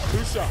 2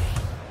 shots.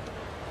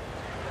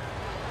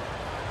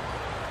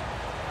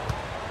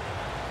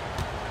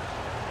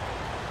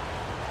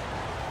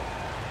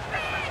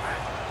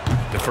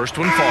 The first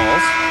one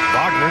falls.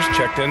 Wagner's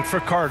checked in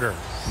for Carter.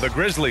 The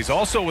Grizzlies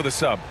also with a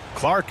sub.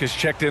 Clark is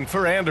checked in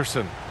for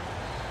Anderson.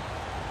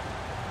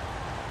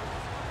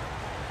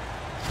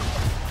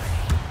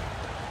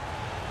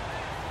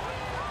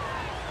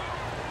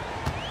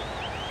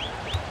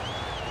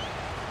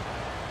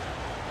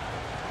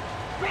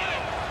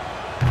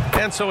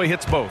 And so he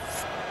hits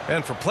both.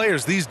 And for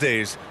players these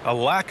days, a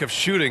lack of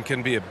shooting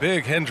can be a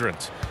big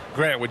hindrance.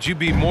 Grant, would you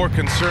be more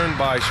concerned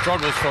by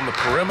struggles from the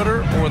perimeter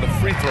or the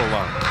free throw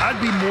line?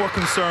 I'd be more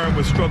concerned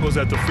with struggles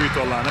at the free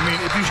throw line. I mean,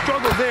 if you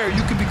struggle there,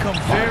 you can become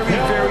very,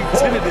 very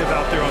tentative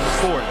out there on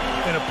the court.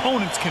 And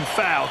opponents can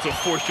foul to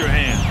force your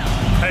hand.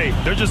 Hey,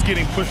 they're just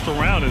getting pushed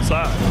around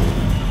inside.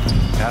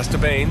 Pass to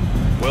Bain.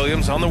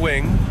 Williams on the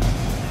wing.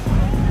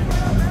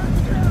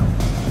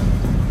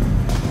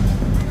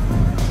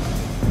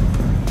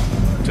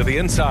 To the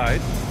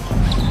inside.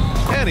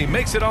 And he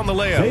makes it on the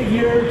layup.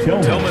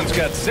 Tillman's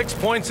got 6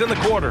 points in the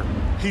quarter.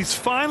 He's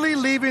finally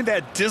leaving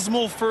that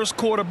dismal first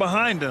quarter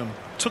behind him.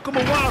 Took him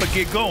a while to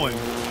get going.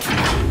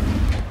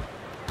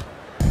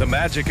 The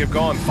Magic have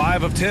gone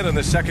 5 of 10 in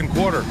the second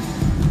quarter.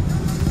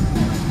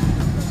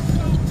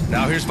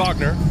 Now here's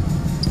Wagner.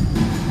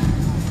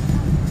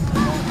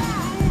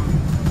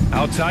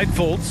 Outside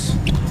Fultz.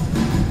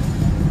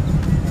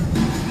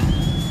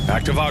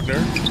 Back to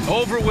Wagner.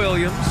 Over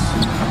Williams.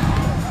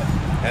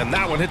 And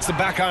that one hits the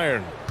back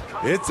iron.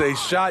 It's a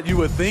shot you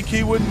would think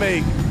he would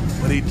make,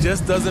 but he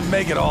just doesn't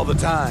make it all the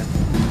time.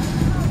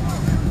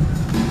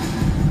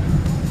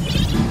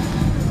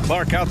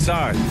 Clark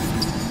outside.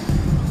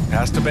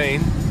 Pass to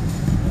Bain.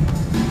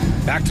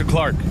 Back to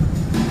Clark.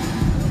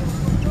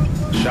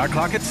 Shot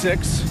clock at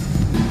 6.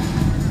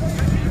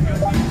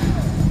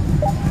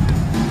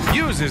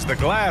 Uses the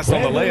glass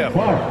on the layup.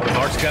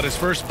 Clark's got his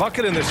first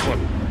bucket in this one.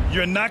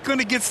 You're not going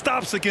to get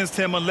stops against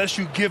him unless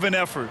you give an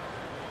effort.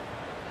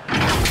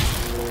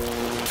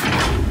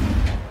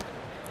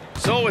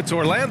 So it's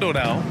Orlando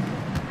now.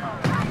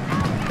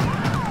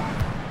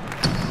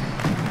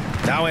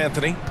 Now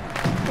Anthony.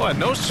 Well,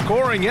 no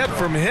scoring yet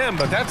from him,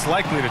 but that's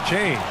likely to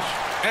change.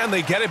 And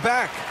they get it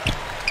back.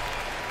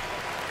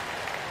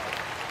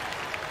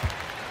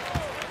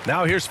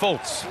 Now here's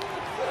Fultz.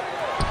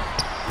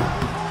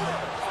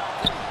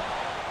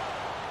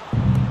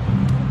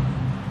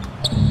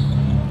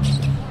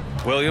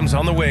 Williams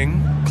on the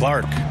wing.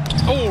 Clark.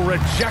 Oh,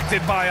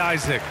 rejected by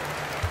Isaac.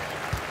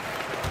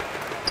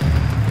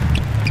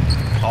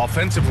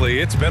 Offensively,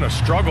 it's been a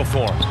struggle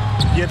for him.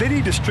 Yeah, they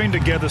need to string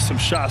together some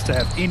shots to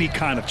have any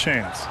kind of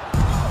chance.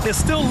 They're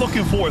still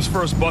looking for his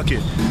first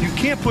bucket. You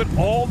can't put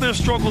all their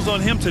struggles on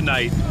him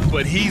tonight,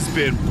 but he's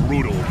been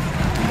brutal.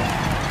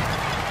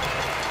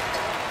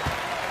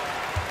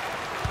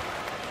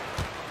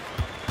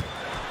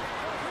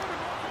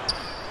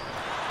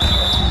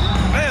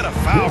 And a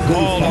foul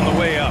called on the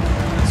way up.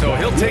 So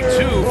he'll take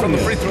 2 from the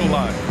free throw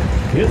line.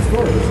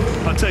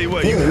 I'll tell you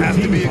what, you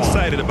have to be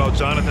excited about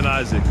Jonathan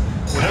Isaac.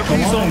 Whenever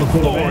he's on the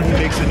floor, he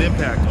makes an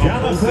impact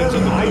on both ends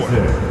of the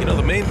court. You know,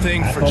 the main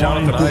thing for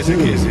Jonathan Isaac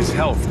is his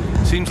health.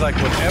 Seems like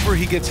whenever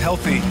he gets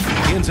healthy,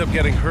 he ends up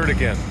getting hurt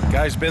again.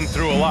 Guy's been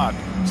through a lot.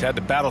 He's had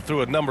to battle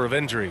through a number of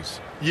injuries.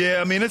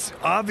 Yeah, I mean, it's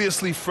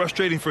obviously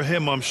frustrating for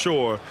him, I'm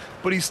sure,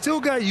 but he's still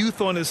got youth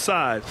on his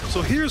side.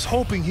 So here's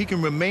hoping he can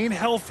remain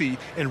healthy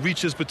and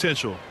reach his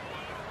potential.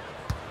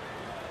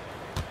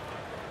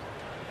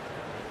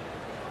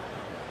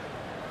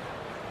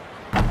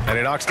 And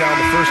he knocks down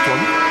the first one.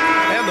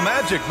 And the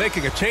Magic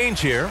making a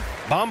change here.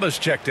 Bamba's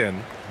checked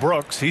in.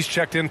 Brooks, he's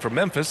checked in for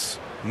Memphis.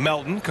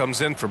 Melton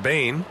comes in for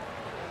Bane.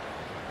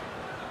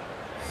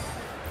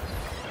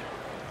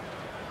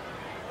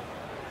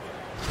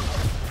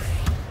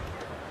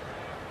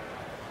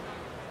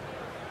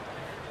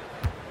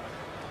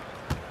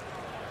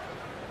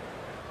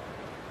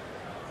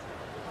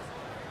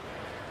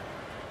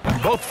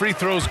 Both free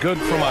throws good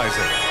from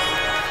Isaac.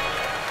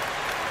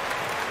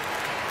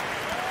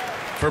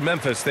 For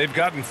Memphis, they've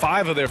gotten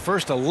 5 of their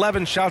first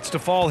 11 shots to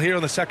fall here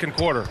in the second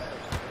quarter.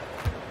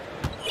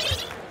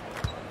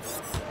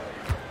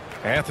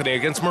 Anthony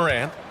against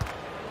Morant.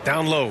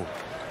 Down low.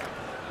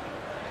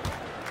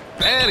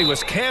 And he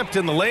was camped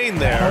in the lane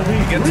there.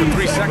 He gets a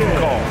 3-second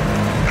call.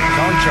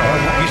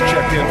 Conchar, he's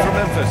checked in for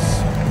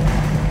Memphis.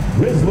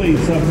 Grizzlies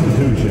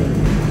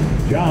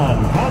substitution.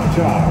 John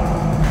Conchar.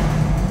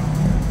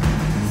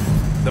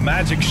 The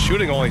Magic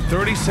shooting only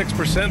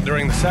 36%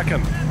 during the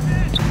second.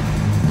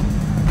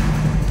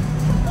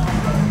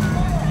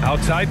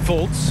 Outside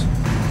Fultz.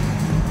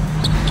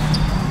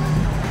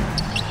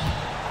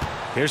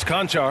 Here's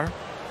Conchar.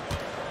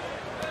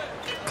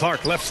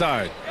 Clark left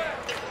side.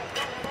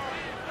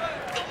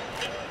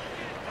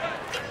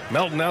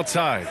 Melton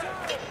outside.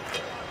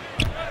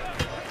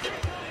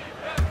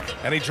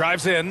 And he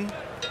drives in.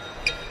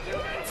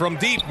 From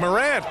deep,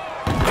 Morant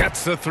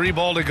gets the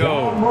 3-ball to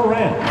go.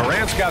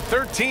 Morant's got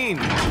 13.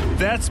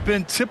 That's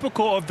been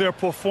typical of their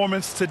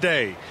performance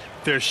today.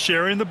 They're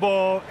sharing the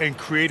ball and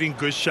creating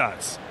good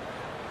shots.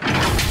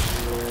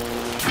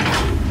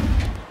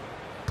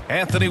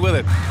 Anthony with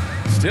it.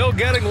 Still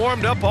getting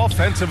warmed up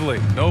offensively.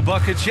 No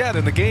buckets yet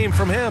in the game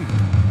from him.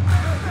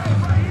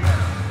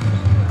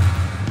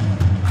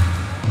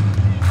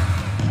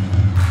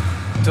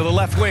 To the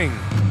left wing.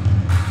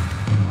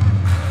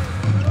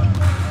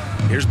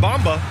 Here's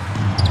Bamba.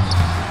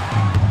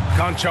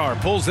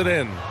 Conchar pulls it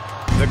in.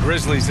 The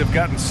Grizzlies have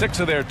gotten 6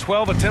 of their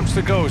 12 attempts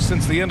to go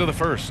since the end of the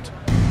first.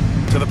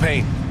 To the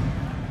paint.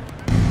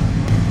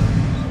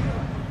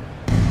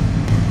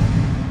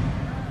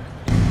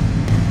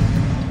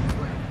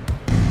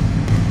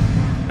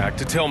 Back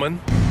to Tillman.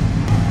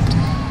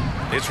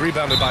 It's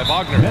rebounded by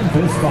Wagner.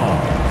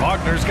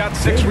 Wagner's got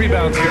 6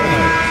 rebounds here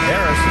tonight.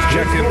 Harris is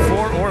checked in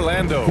for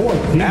Orlando.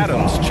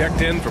 Adams checked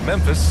in for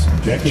Memphis.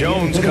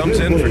 Jones comes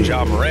in for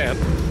Ja Morant.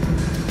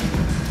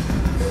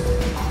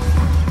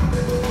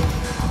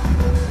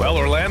 Well,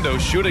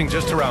 Orlando's shooting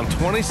just around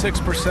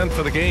 26%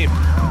 for the game.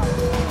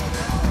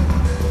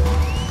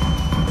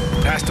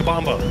 Pass to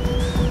Bamba.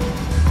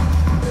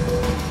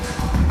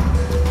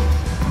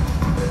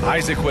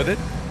 Isaac with it.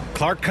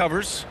 Clark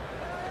covers.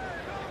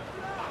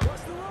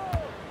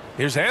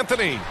 Here's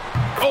Anthony.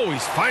 Oh,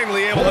 he's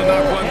finally able to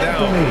knock one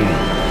down.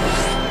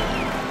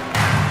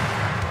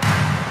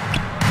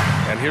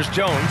 And here's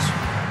Jones.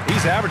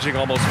 He's averaging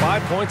almost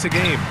 5 points a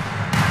game.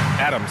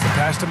 Adams, the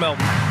pass to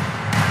Melton.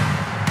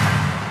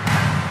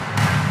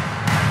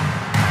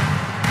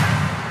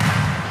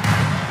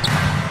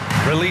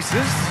 Releases.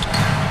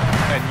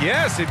 And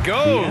yes, it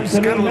goes.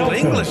 Got a little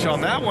English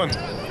on that one.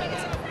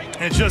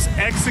 And just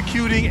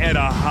executing at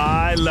a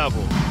high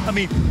level. I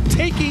mean,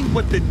 taking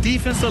what the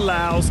defense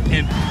allows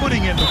and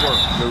putting in the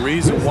work. The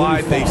reason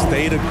why they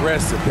stayed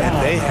aggressive, and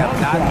they have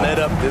not let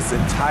up this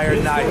entire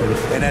night.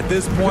 And at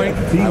this point,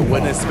 I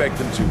wouldn't expect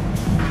them to.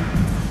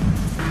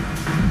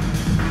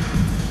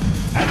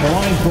 At the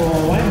line for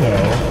Orlando,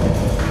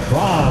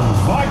 Franz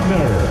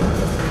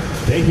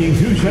Wagner, taking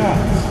 2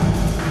 shots.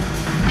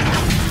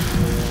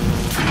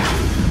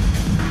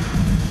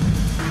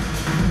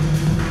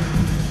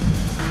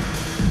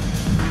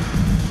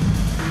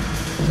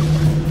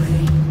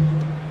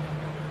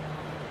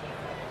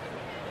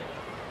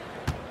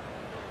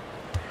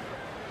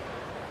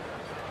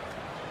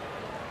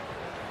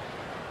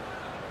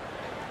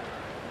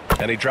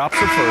 And he drops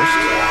it first.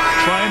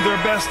 Trying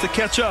their best to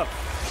catch up.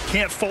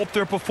 Can't fault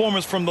their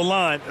performance from the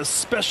line,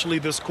 especially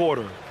this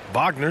quarter.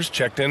 Wagner's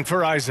checked in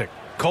for Isaac.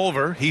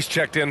 Culver, he's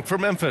checked in for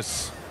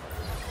Memphis.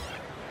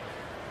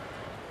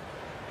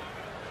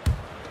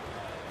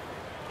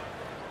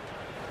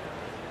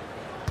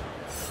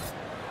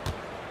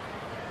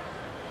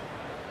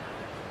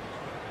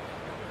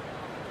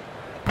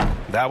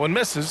 That one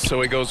misses,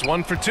 so he goes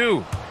 1 for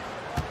 2.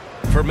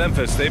 For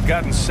Memphis, they've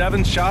gotten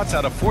 7 shots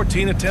out of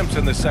 14 attempts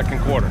in the second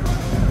quarter.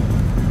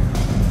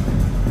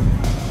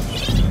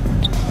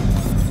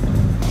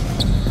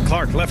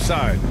 Clark left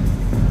side.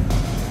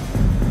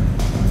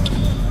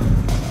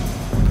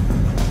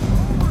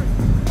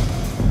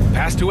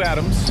 Pass to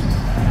Adams.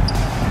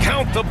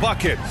 Count the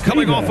bucket.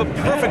 Coming off a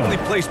perfectly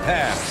placed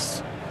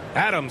pass.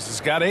 Adams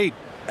has got 8.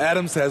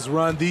 Adams has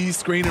run these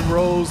screen and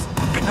rolls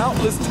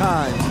countless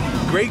times.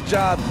 Great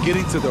job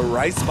getting to the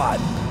right spot.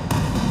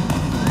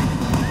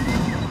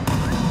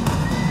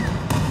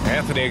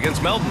 Anthony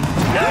against Melton. Sweet.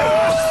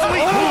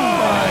 Oh,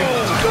 my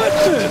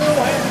goodness.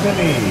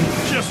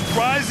 Anthony. Just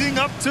rising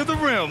up to the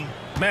rim.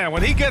 Man,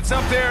 when he gets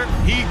up there,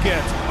 he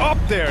gets up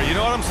there. You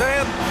know what I'm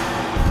saying?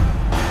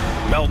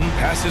 Melton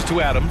passes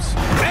to Adams.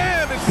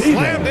 And it's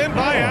slammed in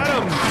by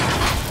Adams.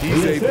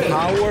 He's a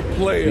power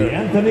player.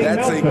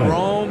 That's a Memphis.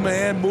 grown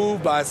man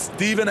move by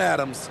Steven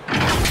Adams.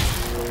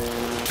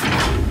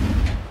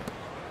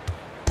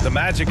 The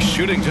Magic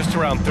shooting just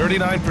around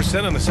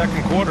 39% in the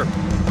second quarter.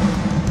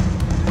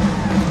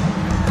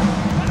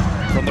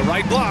 From the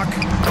right block,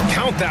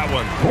 count that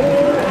one.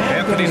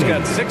 Anthony's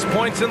got 6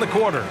 points in the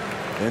quarter.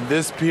 In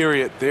this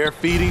period, they're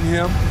feeding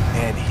him,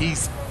 and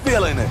he's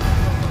feeling it.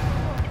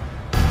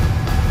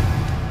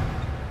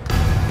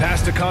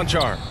 Pass to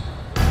Conchar.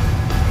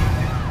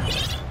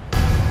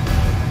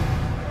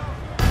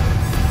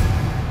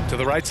 To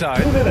the right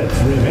side. 2 minutes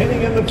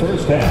remaining in the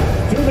first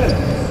half. 2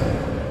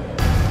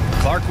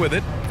 minutes. Clark with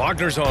it.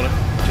 Wagner's on him.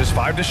 Just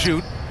 5 to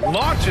shoot.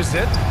 Launches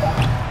it.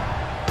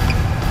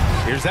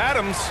 Here's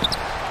Adams.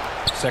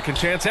 Second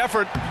chance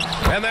effort.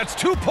 And that's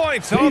 2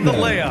 points on the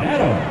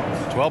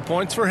layup. 12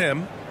 points for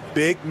him.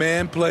 Big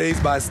man plays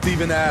by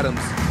Steven Adams,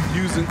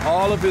 using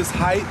all of his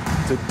height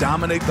to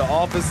dominate the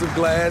offensive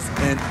glass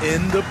and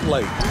end the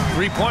play.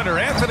 Three-pointer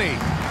Anthony.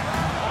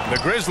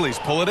 The Grizzlies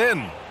pull it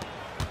in.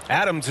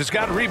 Adams has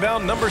got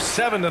rebound number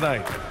 7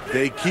 tonight.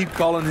 They keep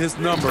calling his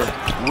number,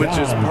 which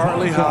is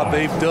partly how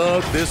they've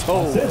dug this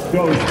hole.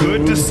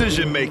 Good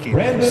decision making.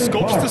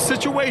 Scopes the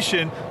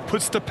situation,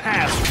 puts the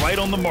pass right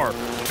on the mark.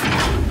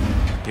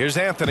 Here's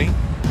Anthony.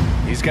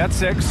 He's got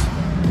 6.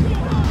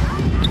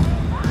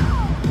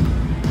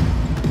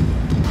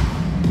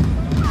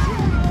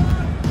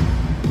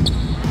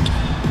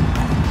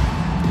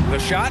 The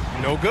shot,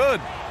 no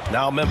good.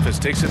 Now Memphis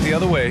takes it the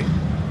other way.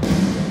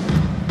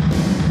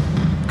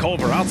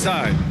 Culver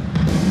outside.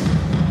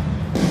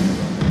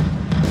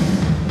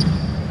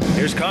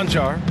 Here's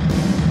Conchar.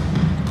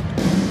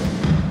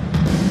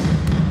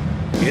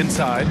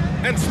 Inside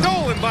and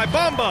stolen by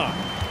Bamba.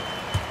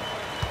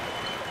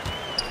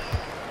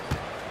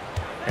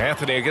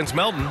 Anthony against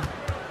Melton.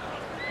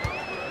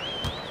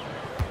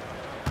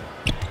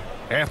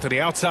 Anthony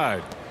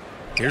outside.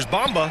 Here's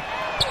Bamba.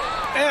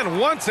 And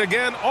once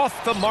again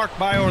off the mark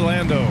by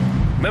Orlando.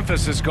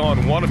 Memphis has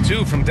gone 1 of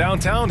 2 from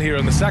downtown here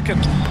in the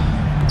second.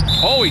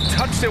 Oh, he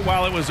touched it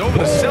while it was over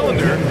the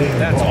cylinder.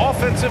 That's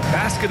offensive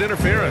basket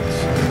interference.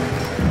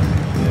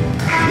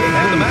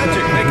 And the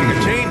Magic making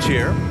a change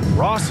here.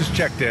 Ross is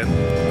checked in.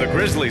 The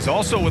Grizzlies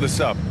also with a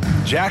sub.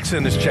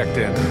 Jackson is checked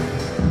in.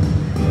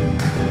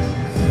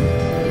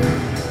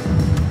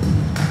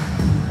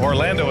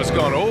 Orlando has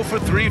gone 0 for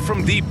 3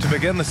 from deep to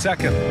begin the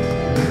second.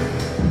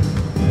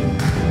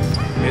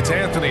 It's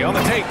Anthony on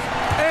the take.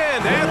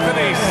 And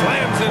Anthony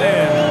slams it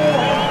in.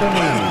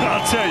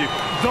 I'll tell you,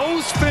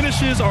 those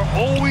finishes are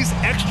always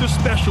extra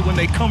special when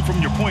they come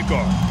from your point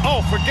guard.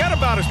 Oh, forget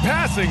about his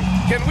passing.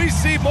 Can we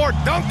see more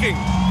dunking?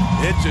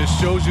 It just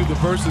shows you the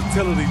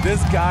versatility.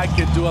 This guy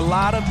can do a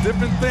lot of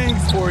different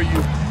things for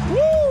you.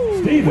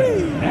 Woo!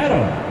 Steven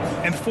Adams.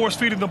 And force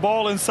feeding the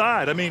ball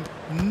inside. I mean,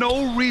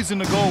 no reason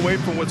to go away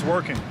from what's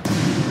working.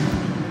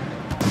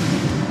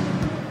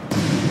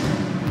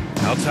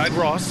 Outside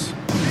Ross.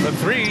 The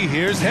 3,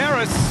 here's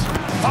Harris.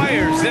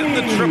 Fires in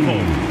the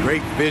triple.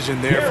 Great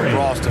vision there from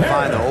Ross to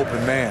find the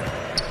open man.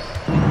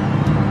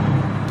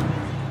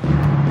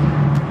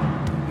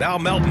 Now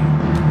Melton.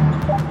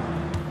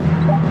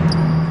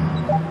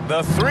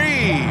 The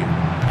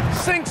 3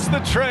 sinks the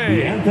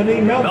tray.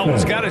 Anthony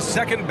Melton's got his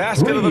second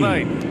basket of the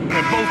night.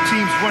 And both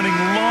teams running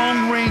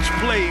long-range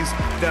plays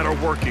that are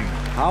working.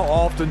 How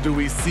often do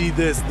we see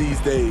this these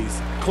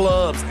days?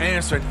 Clubs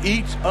answering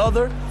each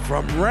other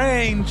from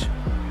range.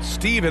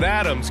 Steven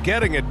Adams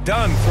getting it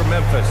done for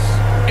Memphis.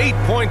 8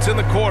 points in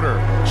the quarter,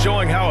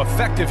 showing how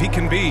effective he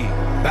can be.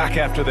 Back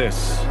after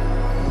this.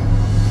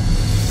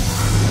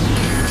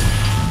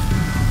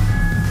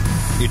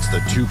 It's the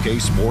 2K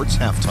Sports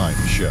Halftime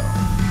Show.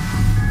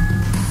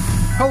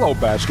 Hello,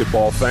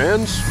 basketball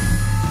fans.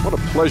 What a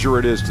pleasure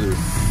it is to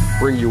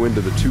bring you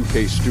into the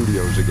 2K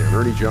studios again.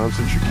 Ernie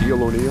Johnson,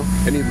 Shaquille O'Neal,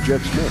 Kenny the Jet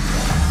Smith.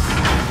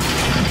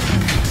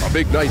 A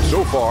big night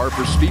so far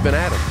for Steven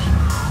Adams.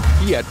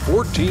 He had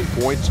 14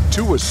 points,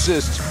 2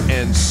 assists,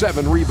 and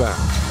 7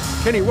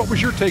 rebounds. Kenny, what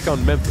was your take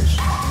on Memphis?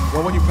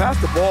 Well, when you pass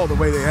the ball the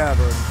way they have,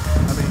 I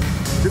mean,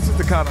 this is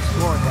the kind of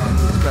scoring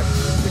guys you expect.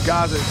 The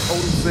guys are in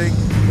total sync,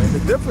 and the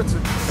difference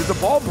is the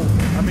ball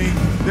movement. I mean,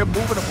 they're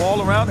moving the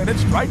ball around and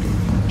it's striking.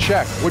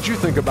 Check. What'd you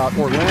think about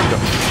Orlando?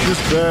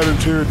 Just bad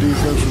interior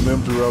defense from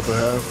them throughout the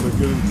half. They're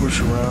getting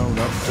pushed around,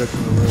 not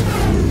protecting the rim,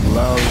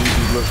 allowing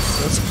easy looks.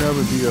 That's the kind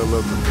of D I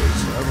love to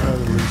face. I've had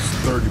at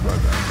least 30 by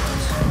now, guys.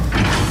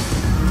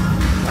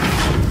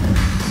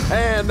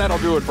 And that'll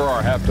do it for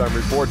our halftime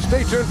report.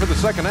 Stay tuned for the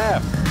second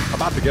half.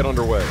 About to get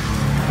underway.